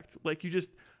respect, like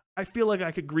I feel like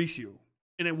I could grease you,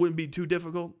 and it wouldn't be too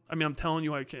difficult. I mean, I'm telling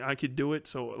you, I could do it.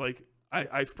 So like,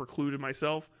 I've precluded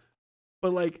myself,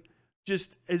 but like,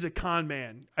 just as a con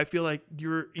man, I feel like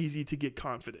you're easy to get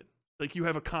confident. Like you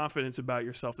have a confidence about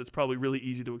yourself that's probably really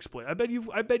easy to exploit. I bet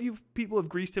you people have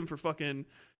greased him for fucking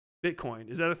Bitcoin.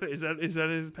 Is that is that in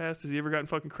his past? Has he ever gotten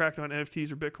fucking cracked on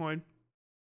NFTs or Bitcoin?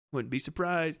 Wouldn't be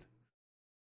surprised.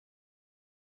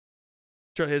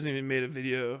 Charlie hasn't even made a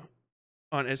video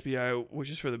on SBI, which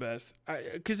is for the best.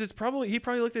 Because he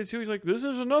probably looked at it too. He's like, this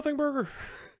is a nothing burger.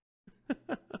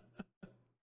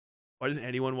 Why does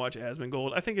anyone watch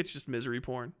Asmongold? I think it's just misery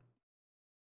porn.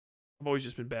 I've always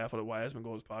just been baffled at why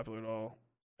Asmongold is popular at all.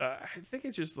 I think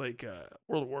it's just like a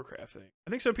World of Warcraft thing. I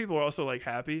think some people are also like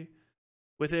happy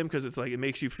with him because it's like it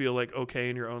makes you feel like okay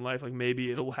in your own life, like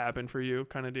maybe it'll happen for you,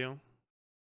 kind of deal.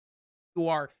 You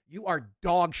are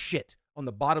dog shit on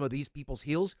the bottom of these people's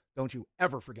heels. Don't you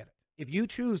ever forget it. If you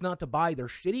choose not to buy their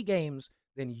shitty games,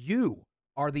 then you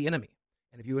are the enemy.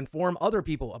 And if you inform other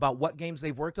people about what games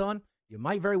they've worked on, you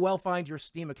might very well find your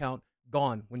Steam account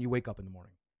gone when you wake up in the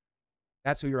morning.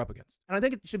 That's who you're up against. And I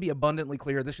think it should be abundantly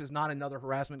clear this is not another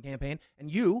harassment campaign,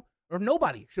 and you or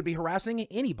nobody should be harassing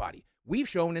anybody. We've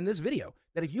shown in this video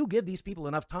that if you give these people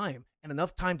enough time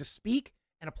to speak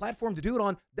and a platform to do it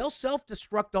on, they'll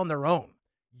self-destruct on their own.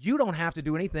 You don't have to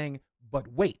do anything but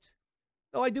wait.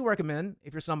 Though I do recommend,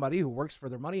 if you're somebody who works for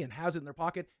their money and has it in their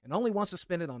pocket and only wants to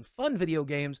spend it on fun video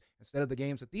games instead of the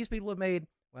games that these people have made,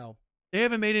 well... They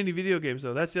haven't made any video games,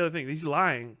 though. That's the other thing. He's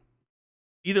lying.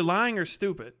 Either lying or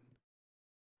stupid.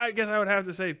 I guess I would have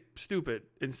to say stupid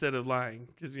instead of lying.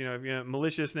 Because, you know,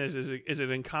 maliciousness, is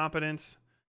it incompetence?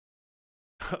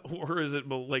 Or is it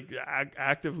like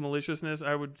active maliciousness?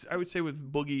 I would say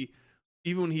with Boogie,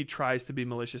 even when he tries to be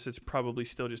malicious, it's probably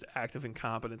still just active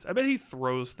incompetence. I bet he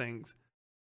throws things.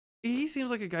 He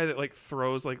seems like a guy that like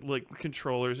throws like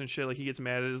controllers and shit. Like he gets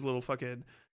mad at his little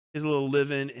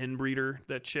live-in inbreeder,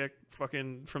 that chick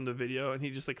fucking from the video, and he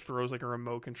just like throws like a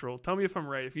remote control. Tell me if I'm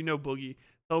right. If you know Boogie,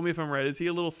 tell me if I'm right. Is he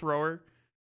a little thrower?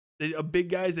 Big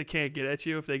guys that can't get at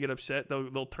you, if they get upset,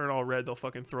 they'll turn all red. They'll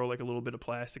fucking throw like a little bit of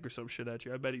plastic or some shit at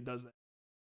you. I bet he does that.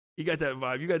 You got that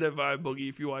vibe. You got that vibe, Boogie.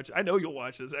 If you watch, I know you'll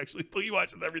watch this actually. Boogie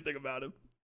watches everything about him.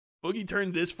 Boogie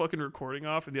turned this fucking recording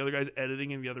off, and the other guy's editing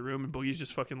in the other room, and Boogie's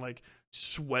just fucking like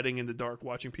sweating in the dark,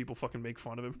 watching people fucking make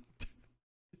fun of him.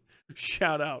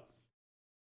 Shout out.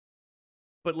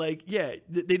 But like, yeah,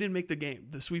 they didn't make the game.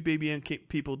 The Sweet Baby N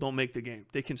people don't make the game.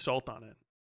 They consult on it.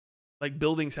 Like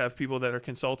buildings have people that are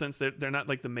consultants. They're not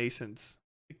like the masons.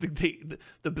 The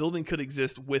building could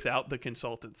exist without the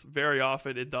consultants. Very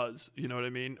often it does. You know what I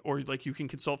mean? Or like you can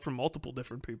consult from multiple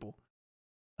different people.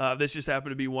 This just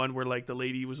happened to be one where like the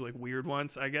lady was like weird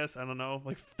once, I guess. I don't know,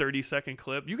 like 30-second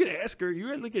clip. You could ask her. You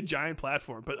had like a giant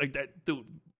platform, but like that dude,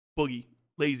 Boogie,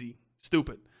 lazy,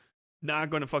 stupid.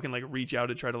 Not going to fucking like reach out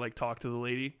to try to like talk to the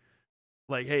lady.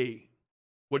 Like, hey,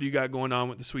 what do you got going on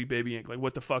with the Sweet Baby Inc? Like,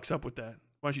 what the fuck's up with that?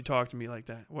 Why don't you talk to me like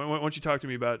that? Why don't you talk to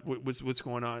me about what's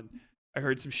going on? I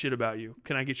heard some shit about you.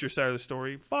 Can I get your side of the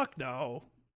story? Fuck no.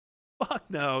 Fuck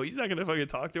no. He's not going to fucking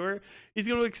talk to her. He's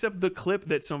going to accept the clip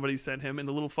that somebody sent him in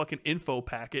the little fucking info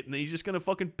packet, and then he's just going to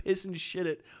fucking piss and shit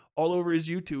it all over his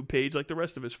YouTube page like the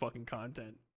rest of his fucking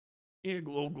content. Yeah,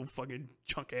 go fucking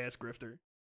chunk ass grifter.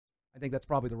 I think that's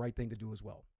probably the right thing to do as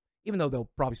well, even though they'll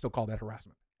probably still call that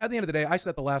harassment. At the end of the day, I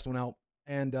set the last one out,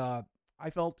 and I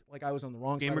felt like I was on the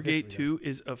wrong side of history. Gamergate 2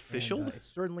 is official? And, it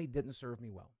certainly didn't serve me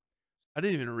well. I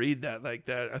didn't even read that like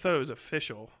that. I thought it was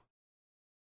official.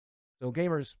 So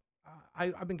gamers,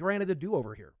 I've been granted a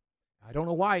do-over here. I don't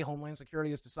know why Homeland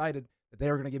Security has decided that they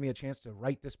are going to give me a chance to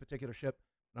write this particular ship,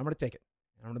 but I'm going to take it.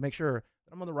 And I'm going to make sure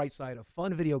that I'm on the right side of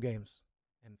fun video games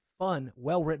and fun,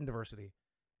 well-written diversity,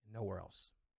 and nowhere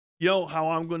else. Yo, how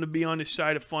I'm going to be on the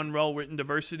side of fun, well-written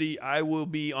diversity, I will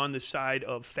be on the side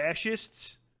of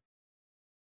fascists.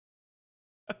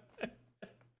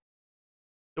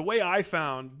 The way I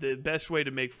found the best way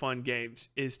to make fun games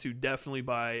is to definitely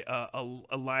by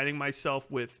aligning myself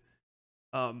with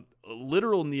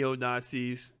literal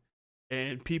neo-Nazis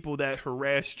and people that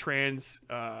harass trans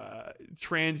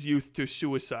youth to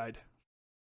suicide.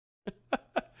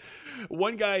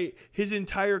 One guy, his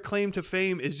entire claim to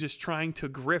fame is just trying to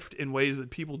grift in ways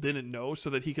that people didn't know so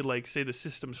that he could like say the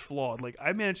system's flawed. Like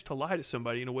I managed to lie to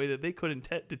somebody in a way that they couldn't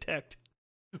detect.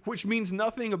 which means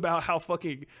nothing about how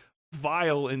fucking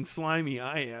vile and slimy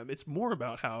I am. It's more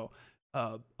about how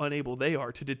unable they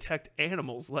are to detect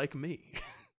animals like me.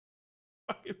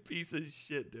 Fucking piece of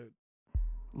shit, dude.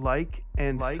 Like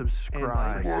and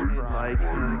subscribe. Like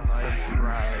and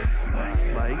subscribe.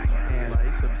 Like and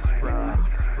subscribe.